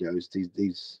in my videos,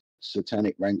 these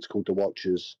satanic ranks called the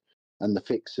Watchers and the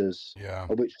Fixers,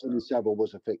 of which Tony Savile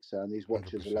was a fixer, and these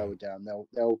Watchers 100%. Are lower down.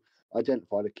 They'll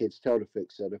identify the kids, tell the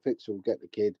Fixer will get the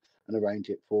kid and arrange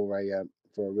it for a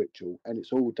ritual, and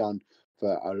it's all done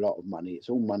for a lot of money. It's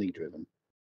all money driven,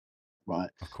 right?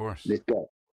 Of course.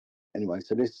 Anyway,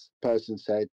 so this person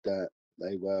said that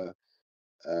they were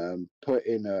put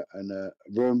in a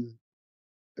room,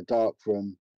 a dark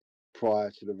room,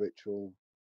 prior to the ritual,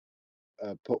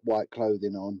 put white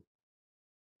clothing on,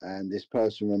 and this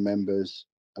person remembers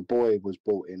a boy was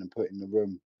brought in and put in the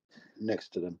room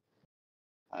next to them,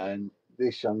 and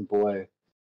this young boy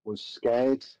was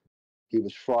scared, he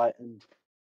was frightened,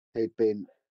 he'd been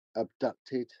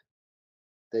abducted,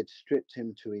 they'd stripped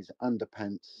him to his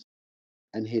underpants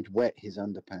and he'd wet his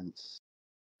underpants.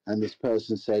 And this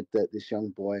person said that this young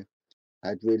boy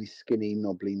had really skinny,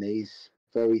 knobbly knees,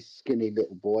 very skinny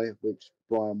little boy, which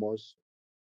Brian was.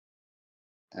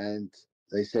 And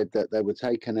they said that they were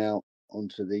taken out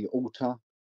onto the altar.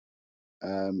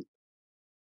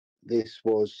 This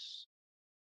was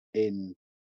in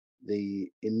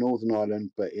Northern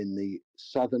Ireland, but in the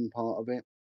southern part of it,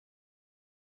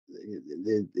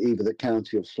 either the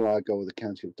county of Sligo or the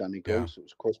county of Donegal. So it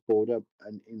was cross border,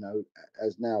 and you know,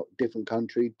 as now different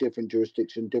country, different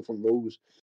jurisdiction, different rules,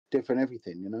 different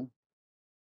everything, you know.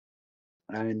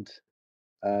 And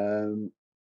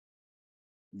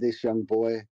this young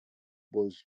boy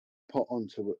was put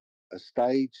onto a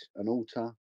stage, an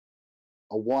altar.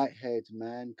 A white-haired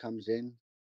man comes in,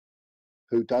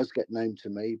 who does get named to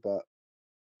me, but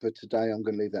for today I'm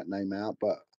going to leave that name out.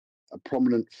 But a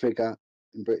prominent figure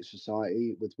in British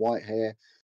society with white hair,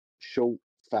 short,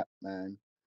 fat man,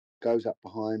 goes up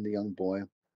behind the young boy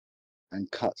and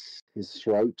cuts his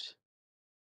throat.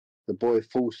 The boy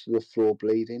falls to the floor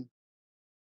bleeding.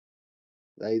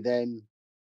 They then,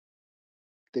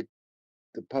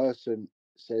 the person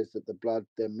says that the blood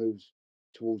then moves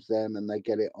towards them and they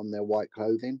get it on their white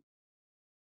clothing.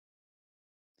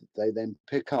 They then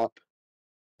pick up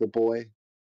the boy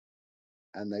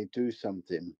and they do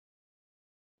something.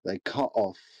 They cut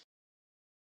off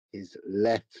his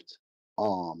left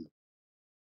arm.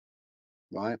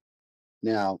 Right?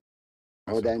 Now,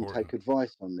 I would then take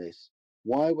advice on this.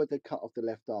 Why would they cut off the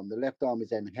left arm? The left arm is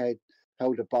then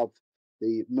held above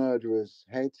the murderer's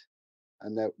head,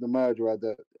 and the murderer,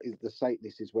 the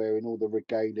Satanist, is wearing all the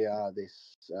regalia,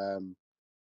 this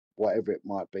whatever it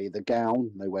might be, the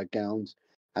gown. They wear gowns,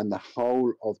 and the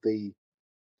whole of the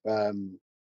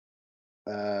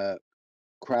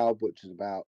crowd, which is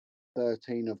about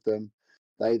 13 of them,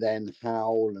 they then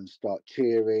howl and start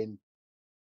cheering.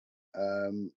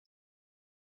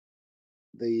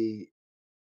 They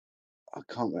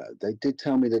did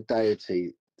tell me the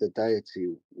deity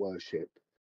worship.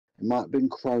 It might have been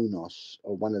Kronos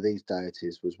or one of these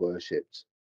deities was worshipped,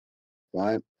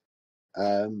 right?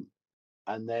 And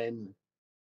then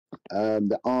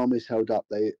the arm is held up.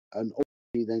 An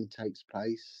orgy then takes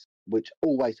place, which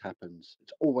always happens.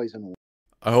 It's always an orgy.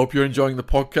 I hope you're enjoying the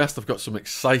podcast. I've got some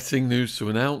exciting news to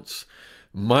announce.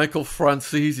 Michael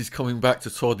Francis is coming back to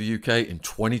tour the UK in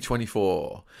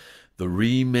 2024. The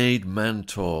Remade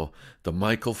Mentor, the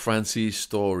Michael Franzese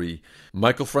story.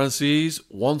 Michael Franzese,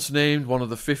 once named one of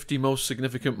the 50 most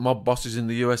significant mob bosses in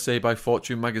the USA by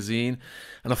Fortune magazine,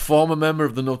 and a former member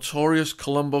of the notorious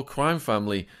Colombo crime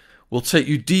family, will take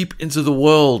you deep into the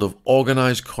world of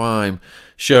organized crime,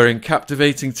 sharing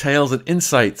captivating tales and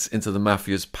insights into the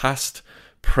mafia's past,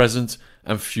 present,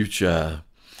 and future.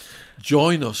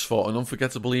 Join us for an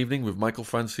unforgettable evening with Michael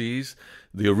Franzese,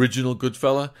 the original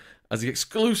Goodfella, as he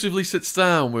exclusively sits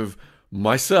down with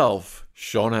myself,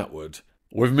 Sean Atwood.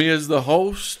 With me as the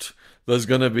host, there's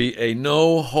going to be a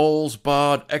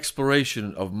no-holes-barred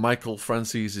exploration of Michael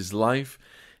Franzese's life,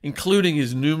 including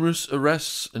his numerous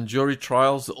arrests and jury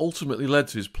trials that ultimately led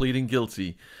to his pleading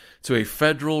guilty to a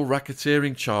federal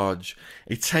racketeering charge,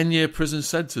 a 10-year prison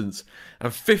sentence,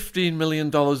 and $15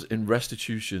 million in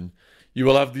restitution. You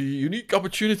will have the unique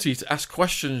opportunity to ask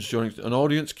questions during an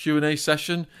audience Q&A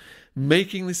session,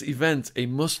 making this event a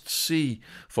must-see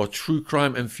for true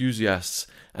crime enthusiasts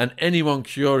and anyone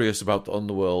curious about the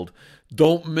underworld.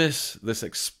 Don't miss this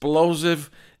explosive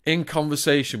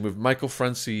in-conversation with Michael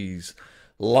Franzese.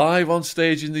 Live on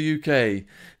stage in the UK,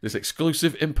 this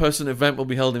exclusive in-person event will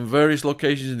be held in various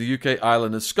locations in the UK,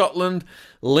 Ireland and Scotland.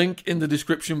 Link in the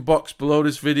description box below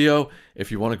this video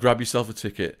if you want to grab yourself a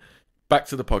ticket. Back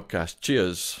to the podcast.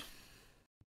 Cheers.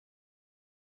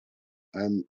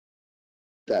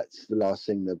 That's the last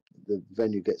thing. The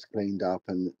venue gets cleaned up,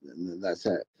 and that's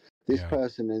it. This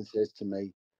person then says to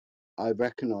me, I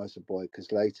recognise the boy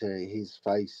because later his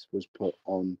face was put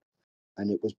on,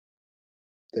 and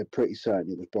they're pretty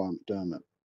certain it was Brian McDermott.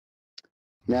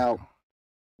 Now,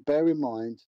 bear in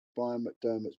mind, Brian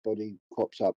McDermott's body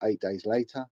crops up 8 days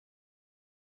later,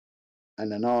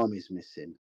 and an arm is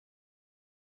missing.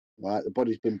 Right, the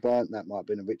body's been burnt. That might have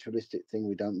been a ritualistic thing.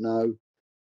 We don't know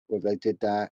whether they did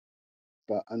that,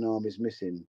 but an arm is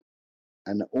missing.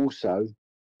 And also,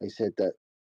 they said that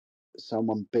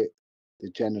someone bit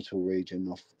the genital region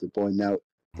off the boy. Now,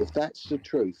 if that's the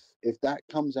truth, if that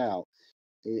comes out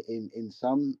in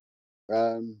some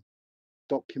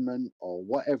document or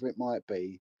whatever it might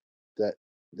be, that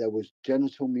there was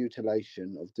genital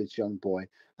mutilation of this young boy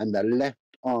and the left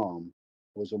arm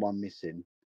was the one missing,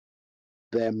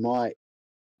 there might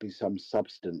be some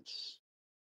substance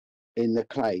in the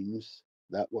claims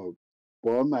that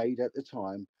were made at the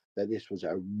time that this was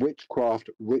a witchcraft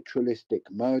ritualistic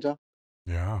murder.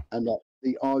 Yeah. And that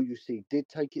the RUC did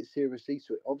take it seriously.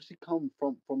 So it obviously come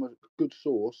from a good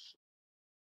source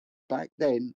back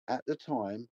then at the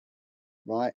time,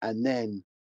 right? And then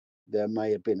there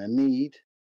may have been a need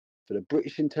for the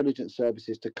British intelligence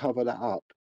services to cover that up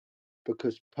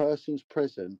because persons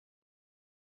present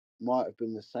might have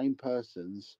been the same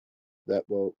persons that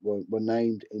were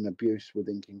named in abuse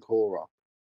within Kincora.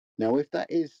 Now, if that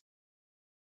is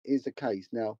the case,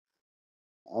 now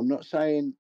I'm not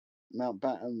saying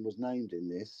Mountbatten was named in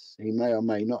this. He may or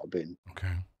may not have been.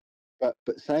 Okay. But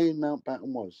saying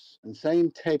Mountbatten was, and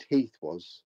saying Ted Heath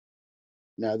was,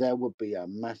 now there would be a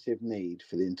massive need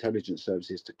for the intelligence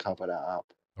services to cover that up.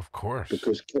 Of course.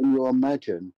 Because can you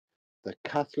imagine the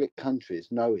Catholic countries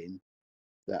knowing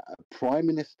that a prime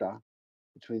minister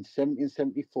between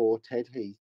 1774, Ted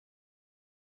Heath,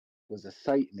 was a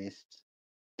Satanist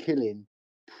killing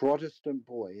Protestant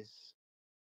boys,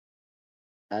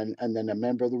 and then a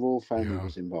member of the royal family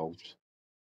was involved.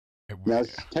 Now,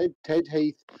 Ted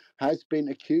Heath has been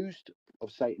accused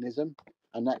of Satanism,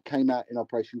 and that came out in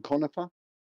Operation Conifer,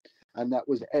 and that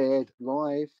was aired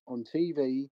live on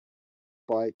TV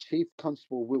by Chief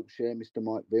Constable Wiltshire, Mr.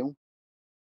 Mike Bill.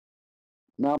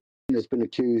 Now, has been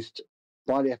accused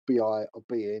by the FBI of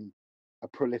being a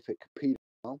prolific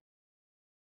paedophile.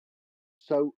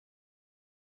 So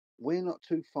we're not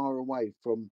too far away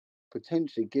from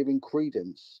potentially giving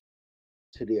credence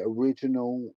to the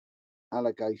original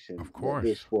allegation that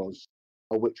this was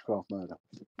a witchcraft murder.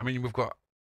 I mean, we've got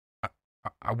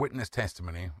a witness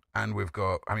testimony, and we've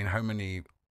got, I mean, how many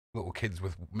little kids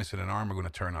with missing an arm are going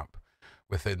to turn up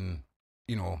within,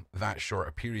 that short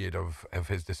a period of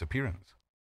his disappearance?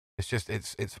 It's just,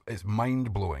 it's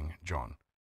mind blowing, John.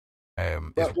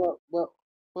 Well,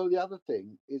 the other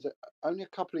thing is that only a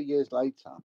couple of years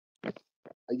later,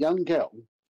 a young girl,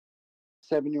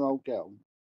 7-year-old girl,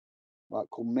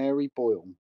 called Mary Boyle,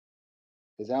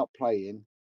 is out playing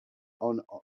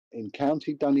in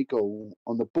County Donegal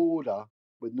on the border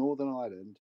with Northern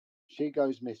Ireland. She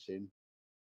goes missing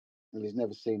and is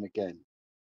never seen again.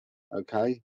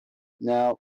 Okay,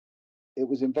 now it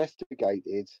was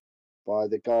investigated by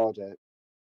the Garda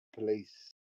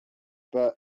police,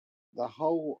 but the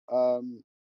whole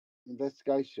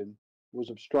investigation was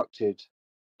obstructed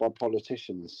by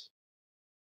politicians,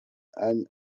 and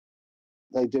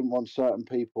They didn't want certain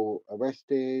people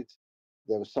arrested.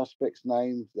 There were suspects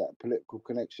named that political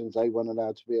connections. They weren't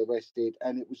allowed to be arrested,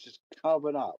 and it was just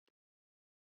covered up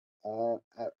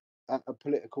at a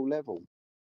political level.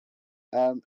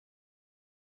 How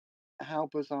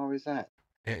bizarre is that?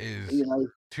 It is You know,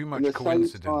 too at much the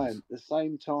coincidence.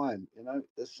 same time,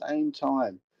 the same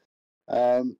time.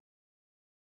 And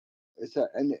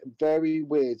very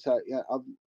weird. So yeah,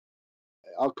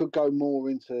 I could go more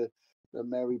into the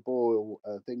Mary Boyle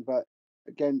thing, but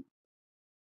again,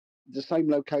 the same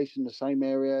location, the same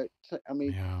area. I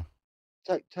mean, Yeah.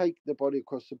 take the body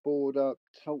across the border,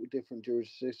 total different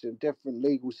jurisdiction, different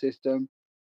legal system,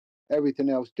 everything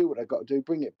else. Do what they got to do,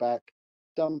 bring it back,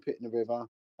 dump it in the river,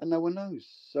 and no one knows.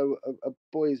 So a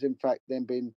boy is in fact then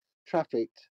been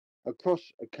trafficked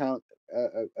across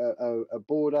a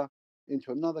border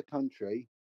into another country,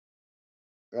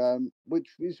 which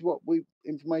is what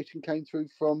information came through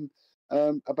from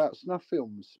about snuff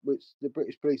films, which the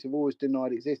British police have always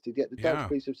denied existed. Yet the Dutch Yeah.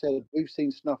 police have said we've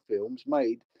seen snuff films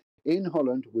made in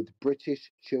Holland with British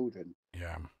children.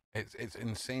 Yeah. It's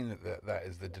insane that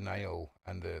is the denial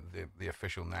and the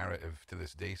official narrative to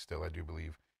this day still, I do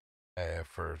believe,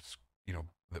 for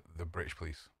the British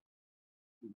police.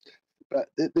 But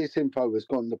this info has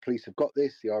gone. The police have got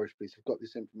this. The Irish police have got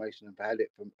this information and have had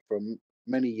it from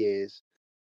many years.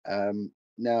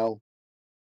 Now,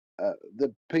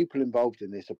 the people involved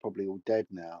in this are probably all dead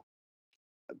now.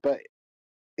 But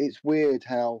it's weird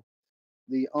how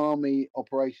the army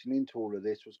operation into all of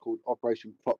this was called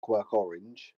Operation Clockwork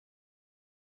Orange.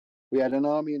 We had an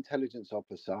army intelligence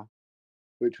officer,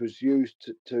 which was used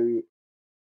to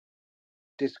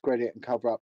discredit and cover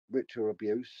up ritual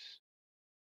abuse.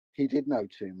 He did know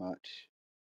too much.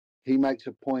 He makes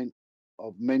a point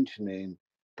of mentioning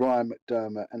Brian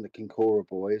McDermott and the Kincora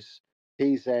boys.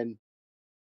 He's then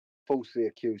falsely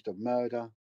accused of murder.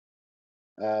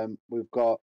 We've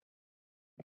got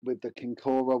with the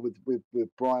Kincora, with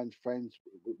Brian's friends,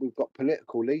 we've got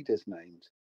political leaders named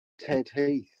Ted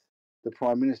Heath, the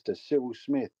Prime Minister, Cyril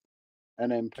Smith,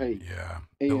 an MP, Yeah.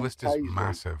 The Ian list is Paisley,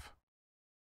 massive.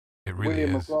 It really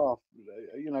William is. McGrath,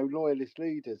 loyalist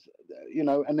leaders,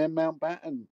 and then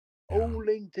Mountbatten, all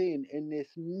linked in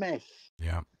this mess.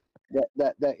 Yeah.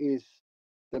 That is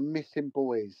the missing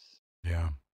boys. Yeah.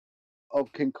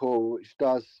 Of Kincora, which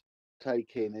does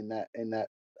take in that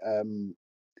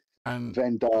And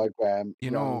Venn diagram.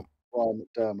 Brian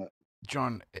McDermott.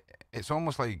 John, it's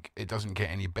almost like it doesn't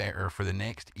get any better for the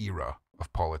next era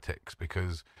of politics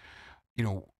because,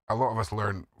 a lot of us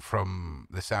learned from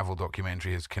the Savile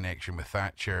documentary his connection with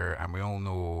Thatcher, and we all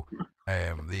know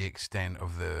the extent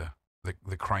of the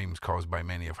crimes caused by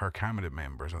many of her cabinet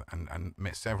members, and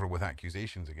met several with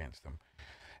accusations against them.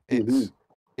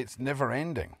 It's never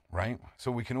ending, right?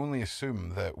 So we can only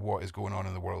assume that what is going on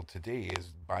in the world today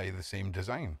is by the same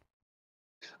design.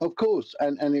 Of course,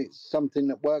 and it's something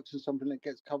that works and something that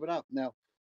gets covered up. Now,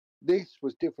 this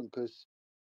was different because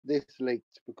this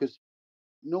leaked because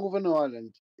Northern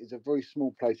Ireland is a very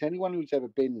small place. Anyone who's ever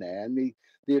been there, and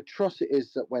the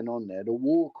atrocities that went on there, the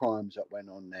war crimes that went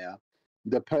on there,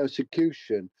 the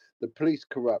persecution, the police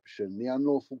corruption, the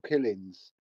unlawful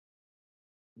killings,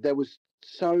 there was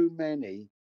so many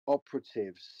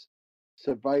operatives,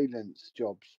 surveillance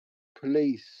jobs,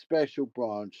 police, special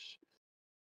branch,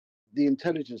 the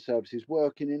intelligence services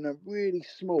working in a really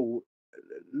small,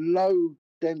 low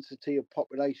density of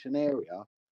population area,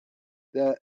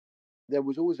 that there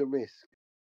was always a risk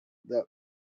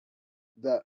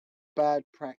that bad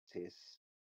practice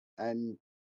and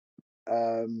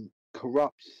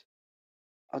corrupt,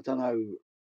 I don't know,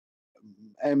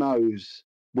 MOs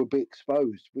would be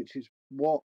exposed, which is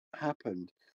what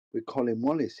happened with Colin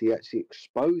Wallace. He actually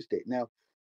exposed it. Now,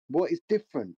 what is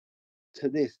different to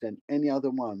this than any other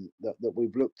one that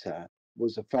we've looked at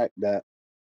was the fact that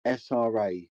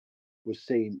SRA was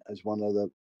seen as one of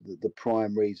the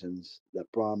prime reasons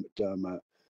that Brian McDermott.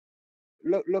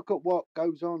 Look at what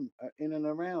goes on in and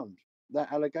around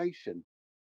that allegation.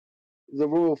 The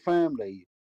royal family,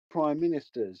 prime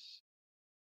ministers,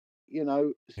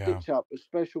 stitch up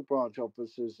special branch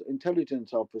officers,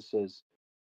 intelligence officers,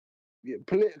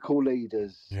 political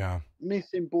leaders,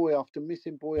 missing boy after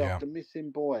missing boy after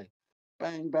missing boy.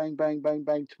 Bang, bang, bang, bang,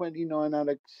 bang.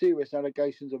 29 serious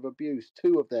allegations of abuse,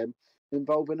 2 of them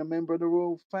involving a member of the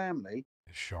royal family.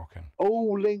 It's shocking.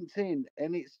 All linked in,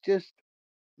 and it's just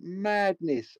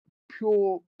madness,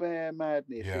 pure bare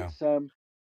madness. Yeah. It's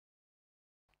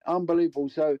unbelievable.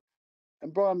 So,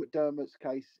 and Brian McDermott's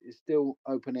case is still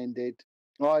open-ended.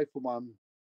 I, for one,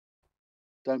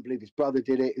 don't believe his brother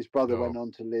did it. His brother went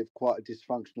on to live quite a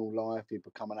dysfunctional life. He'd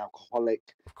become an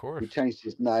alcoholic. Of course. He changed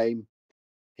his name.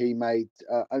 he made,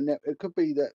 and it could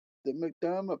be that the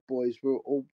McDermott boys were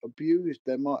all abused.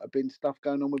 There might have been stuff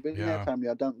going on within their family.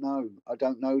 I don't know. I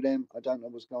don't know them. I don't know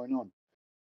what's going on.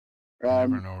 You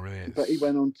never know, really. But he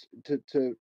went on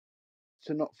to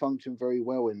not function very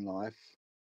well in life.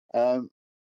 And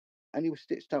he was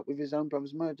stitched up with his own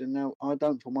brother's murder. Now, I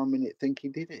don't for 1 minute think he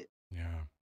did it. Yeah.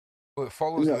 Well, it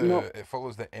follows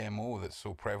the MO that's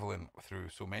so prevalent through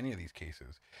so many of these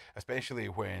cases, especially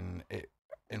when it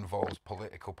involves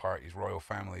political parties, royal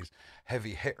families,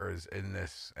 heavy hitters in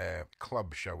this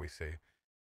club, shall we say.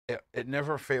 It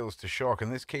never fails to shock,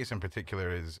 and this case in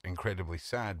particular is incredibly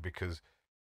sad because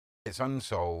it's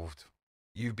unsolved.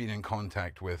 You've been in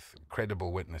contact with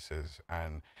credible witnesses,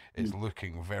 and it's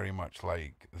looking very much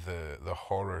like the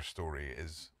horror story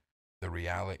is the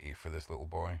reality for this little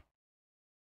boy.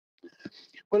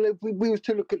 Well, if we were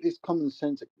to look at this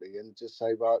commonsensically and just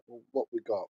say, right, well, what we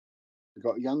got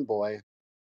a young boy,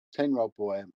 10-year-old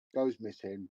boy, goes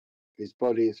missing. His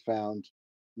body is found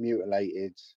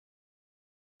mutilated,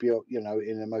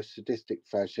 in the most sadistic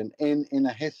fashion, in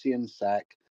a Hessian sack,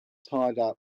 tied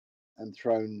up and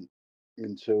thrown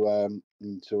into a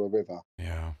river.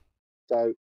 Yeah.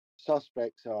 So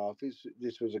suspects are, if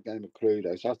this was a game of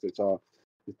Cluedo, suspects are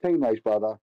the teenage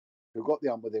brother who got the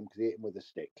hump with him because he hit him with a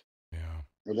stick. Yeah.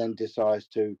 And then decides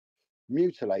to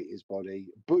mutilate his body,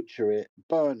 butcher it,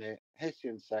 burn it,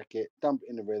 Hessian sack it, dump it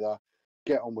in the river,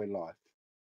 get on with life.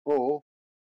 Or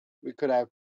we could have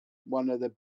one of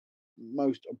the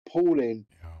most appalling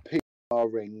PR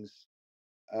rings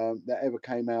that ever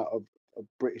came out of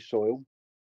British soil,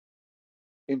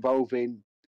 involving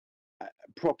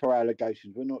proper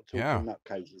allegations. We're not talking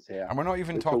nutcases here. And we're not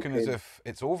even talking as if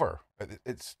it's over.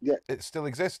 It still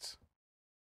exists.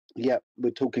 Yeah,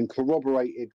 we're talking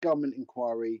corroborated government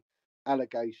inquiry,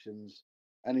 allegations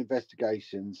and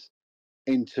investigations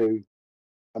into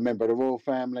a member of the royal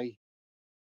family,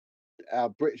 our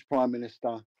British Prime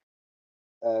Minister,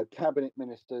 cabinet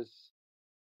ministers,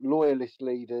 loyalist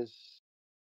leaders,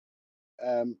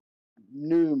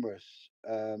 numerous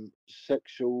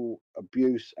sexual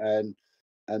abuse and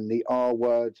the R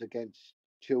words against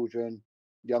children,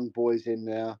 young boys in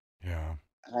there. Yeah.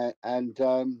 And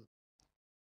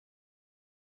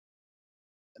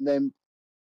then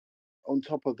on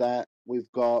top of that,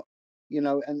 we've got,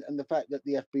 and the fact that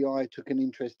the FBI took an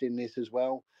interest in this as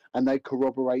well, and they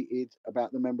corroborated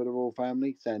about the member of the royal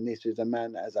family, saying this is a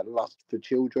man that has a lust for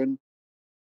children.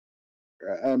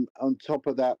 On top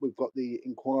of that, we've got the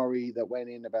inquiry that went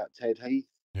in about Ted Heath.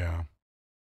 Yeah.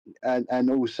 And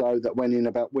also that went in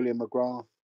about William McGrath,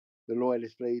 the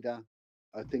loyalist leader.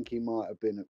 I think he might have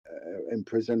been in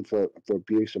prison for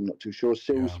abuse. I'm not too sure.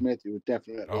 Cyril Smith, who was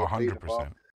definitely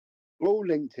 100%. All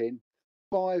linked in.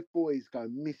 5 boys go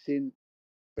missing,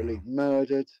 believed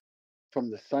murdered, from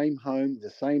the same home, the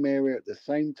same area at the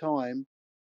same time.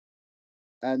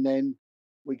 And then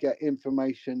we get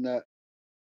information that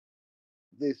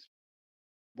this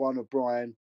one of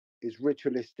Brian is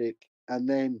ritualistic, and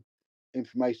then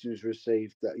information is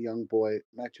received that a young boy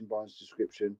matching Brian's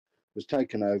description was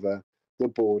taken over the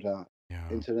border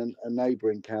into a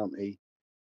neighbouring county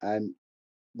and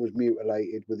was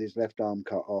mutilated with his left arm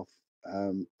cut off,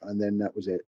 and then that was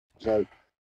it. So,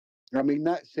 I mean,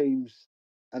 that seems,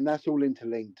 and that's all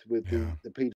interlinked with the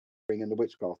paedophile thing and the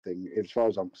witchcraft thing. As far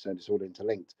as I'm concerned, it's all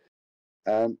interlinked.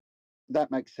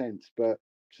 That makes sense, but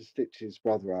to stitch his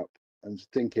brother up and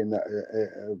thinking that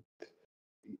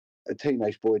a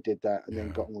teenage boy did that and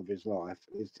then got on with his life,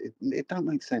 it don't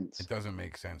make sense. It doesn't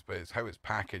make sense, but it's how it's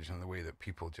packaged and the way that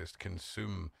people just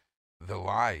consume the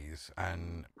lies,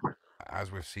 and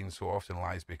as we've seen so often,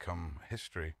 lies become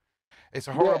history. It's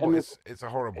a horrible, it's a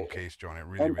horrible case, John. It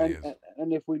really is.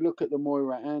 And if we look at the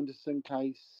Moira Anderson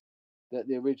case, that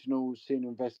the original senior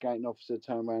investigating officer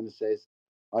turned around and says,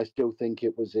 I still think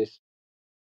it was this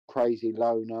crazy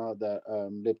loner that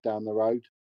lived down the road,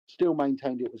 still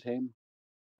maintained it was him.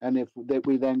 And if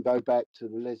we then go back to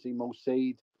the Leslie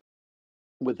Mulseed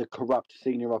with the corrupt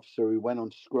senior officer who went on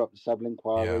to screw up the civil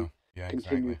inquiry,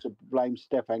 continued to blame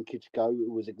Stefan Kitschko,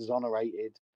 who was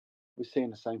exonerated, we're seeing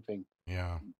the same thing.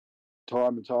 Yeah.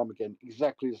 Time and time again,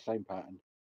 exactly the same pattern.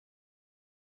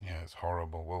 Yeah, it's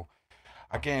horrible. Well,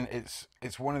 again,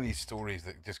 it's one of these stories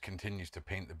that just continues to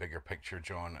paint the bigger picture,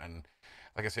 John. And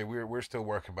like I say, we're still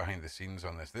working behind the scenes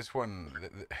on this. This one,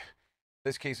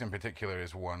 this case in particular,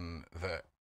 is one that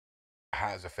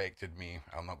has affected me.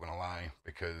 I'm not going to lie,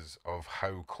 because of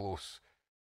how close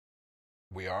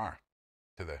we are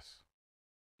to this.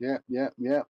 Yeah.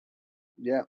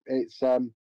 It's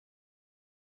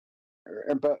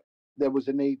but there was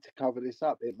a need to cover this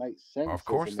up. It makes sense. Of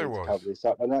course there to was. cover this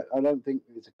up. And I don't think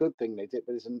it's a good thing they did,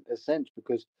 but it's a sense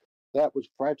because that was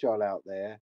fragile out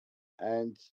there,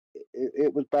 and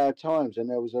it was bad times, and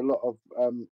there was a lot of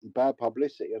bad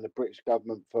publicity on the British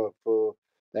government for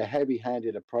their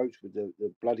heavy-handed approach with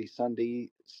the bloody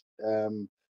Sunday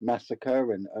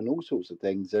massacre and all sorts of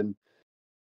things, and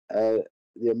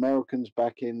the Americans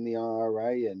back in the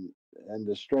IRA and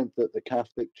the strength that the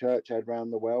Catholic Church had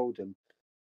around the world,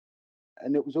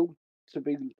 and it was all to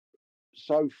be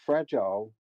so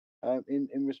fragile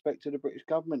in respect to the British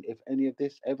government if any of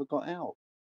this ever got out,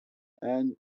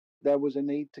 and there was a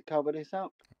need to cover this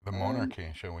up. The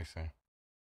monarchy, shall we say?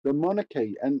 The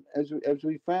monarchy, and as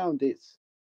we found, it's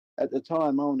at the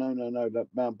time. Oh no, that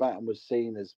Mountbatten was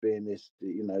seen as being this,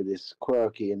 this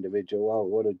quirky individual. Oh,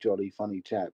 what a jolly funny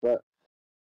chap! But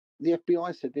the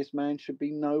FBI said this man should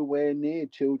be nowhere near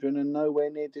children and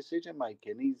nowhere near decision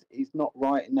making. He's not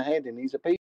right in the head, and he's a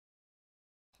pedophile.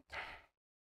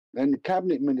 And the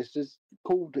cabinet ministers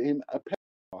called him a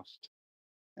pedophile.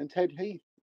 And Ted Heath,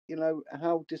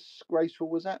 how disgraceful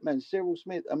was that, man? Cyril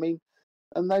Smith, I mean,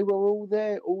 and they were all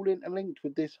there, all interlinked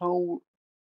with this whole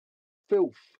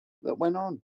filth that went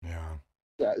on. Yeah.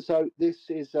 So this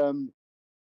is a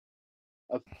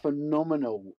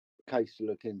phenomenal case to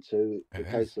look into. The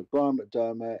case of Brian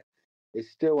McDermott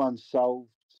is still unsolved.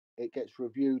 It gets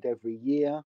reviewed every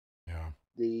year. Yeah.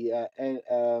 The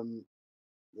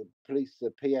police,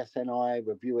 the PSNI,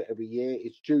 review it every year.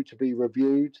 It's due to be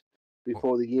reviewed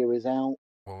before the year is out.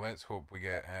 Well, let's hope we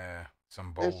get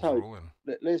some balls rolling.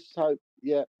 Let's hope,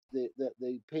 yeah,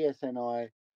 the PSNI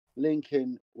link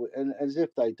in, and as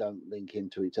if they don't link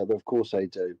into each other, of course they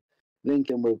do. Link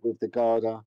in with the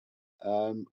Garda.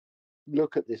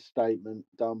 Look at this statement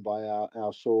done by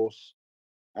our source,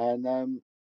 and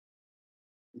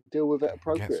deal with it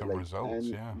appropriately. Get some results,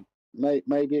 yeah.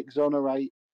 Maybe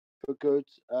exonerate for good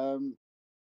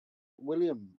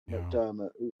William McDermott,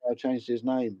 who changed his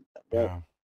name.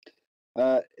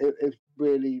 But it's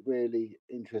really, really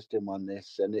interesting one,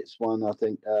 this, and it's one I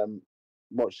think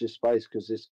watch this space, because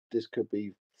this could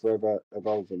be forever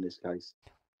evolving, this case.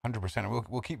 100%.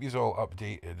 We'll keep you all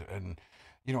updated, and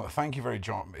thank you very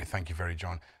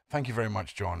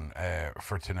much, John,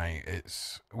 for tonight.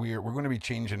 We're going to be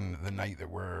changing the night that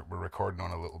we're recording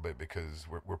on a little bit, because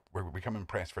we're becoming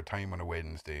pressed for time on a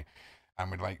Wednesday, and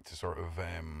we'd like to sort of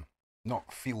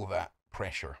not feel that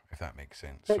pressure, if that makes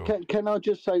sense. So, can I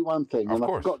just say one thing? Of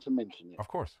course. I forgot to mention it. Of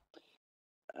course.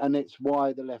 And it's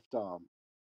why the left arm.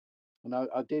 And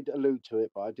I did allude to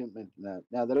it, but I didn't mention that.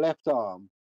 Now, the left arm,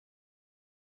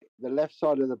 the left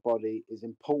side of the body is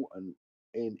important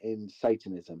in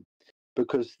Satanism,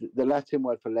 because the Latin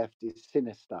word for left is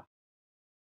sinister.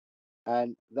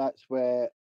 And that's where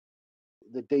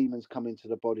the demons come into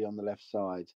the body on the left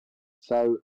side.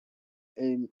 So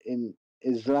in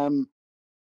Islam,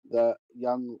 the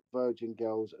young virgin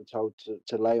girls are told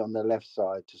to lay on their left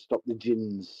side to stop the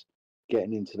jinns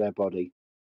getting into their body.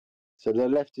 So the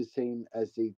left is seen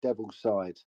as the devil's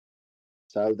side.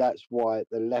 So that's why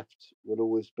the left would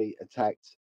always be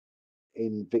attacked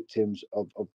in victims of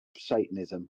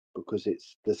Satanism, because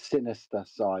it's the sinister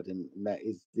side, and that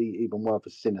is the even word for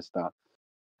sinister.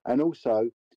 And also,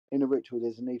 in a ritual,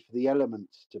 there's a need for the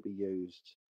elements to be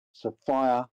used. So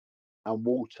fire and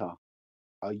water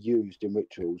are used in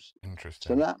rituals. Interesting.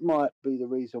 So that might be the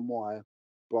reason why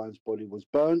Brian's body was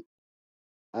burnt,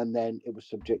 and then it was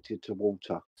subjected to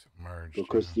water. Submerged.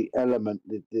 Because the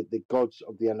gods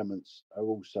of the elements are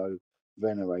also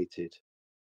venerated.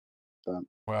 But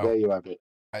there you have it.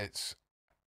 It's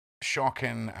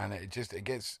shocking, and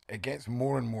it gets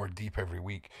more and more deep every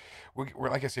week. We're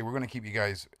like I say, we're going to keep you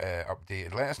guys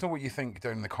updated. Let us know what you think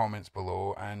down in the comments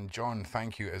below. And John,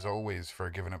 thank you as always for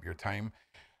giving up your time.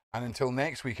 And until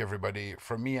next week, everybody,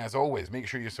 from me as always, make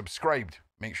sure you're subscribed,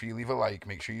 make sure you leave a like,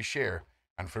 make sure you share.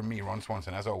 And from me, Ron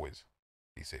Swanson, as always,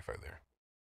 be safe out there.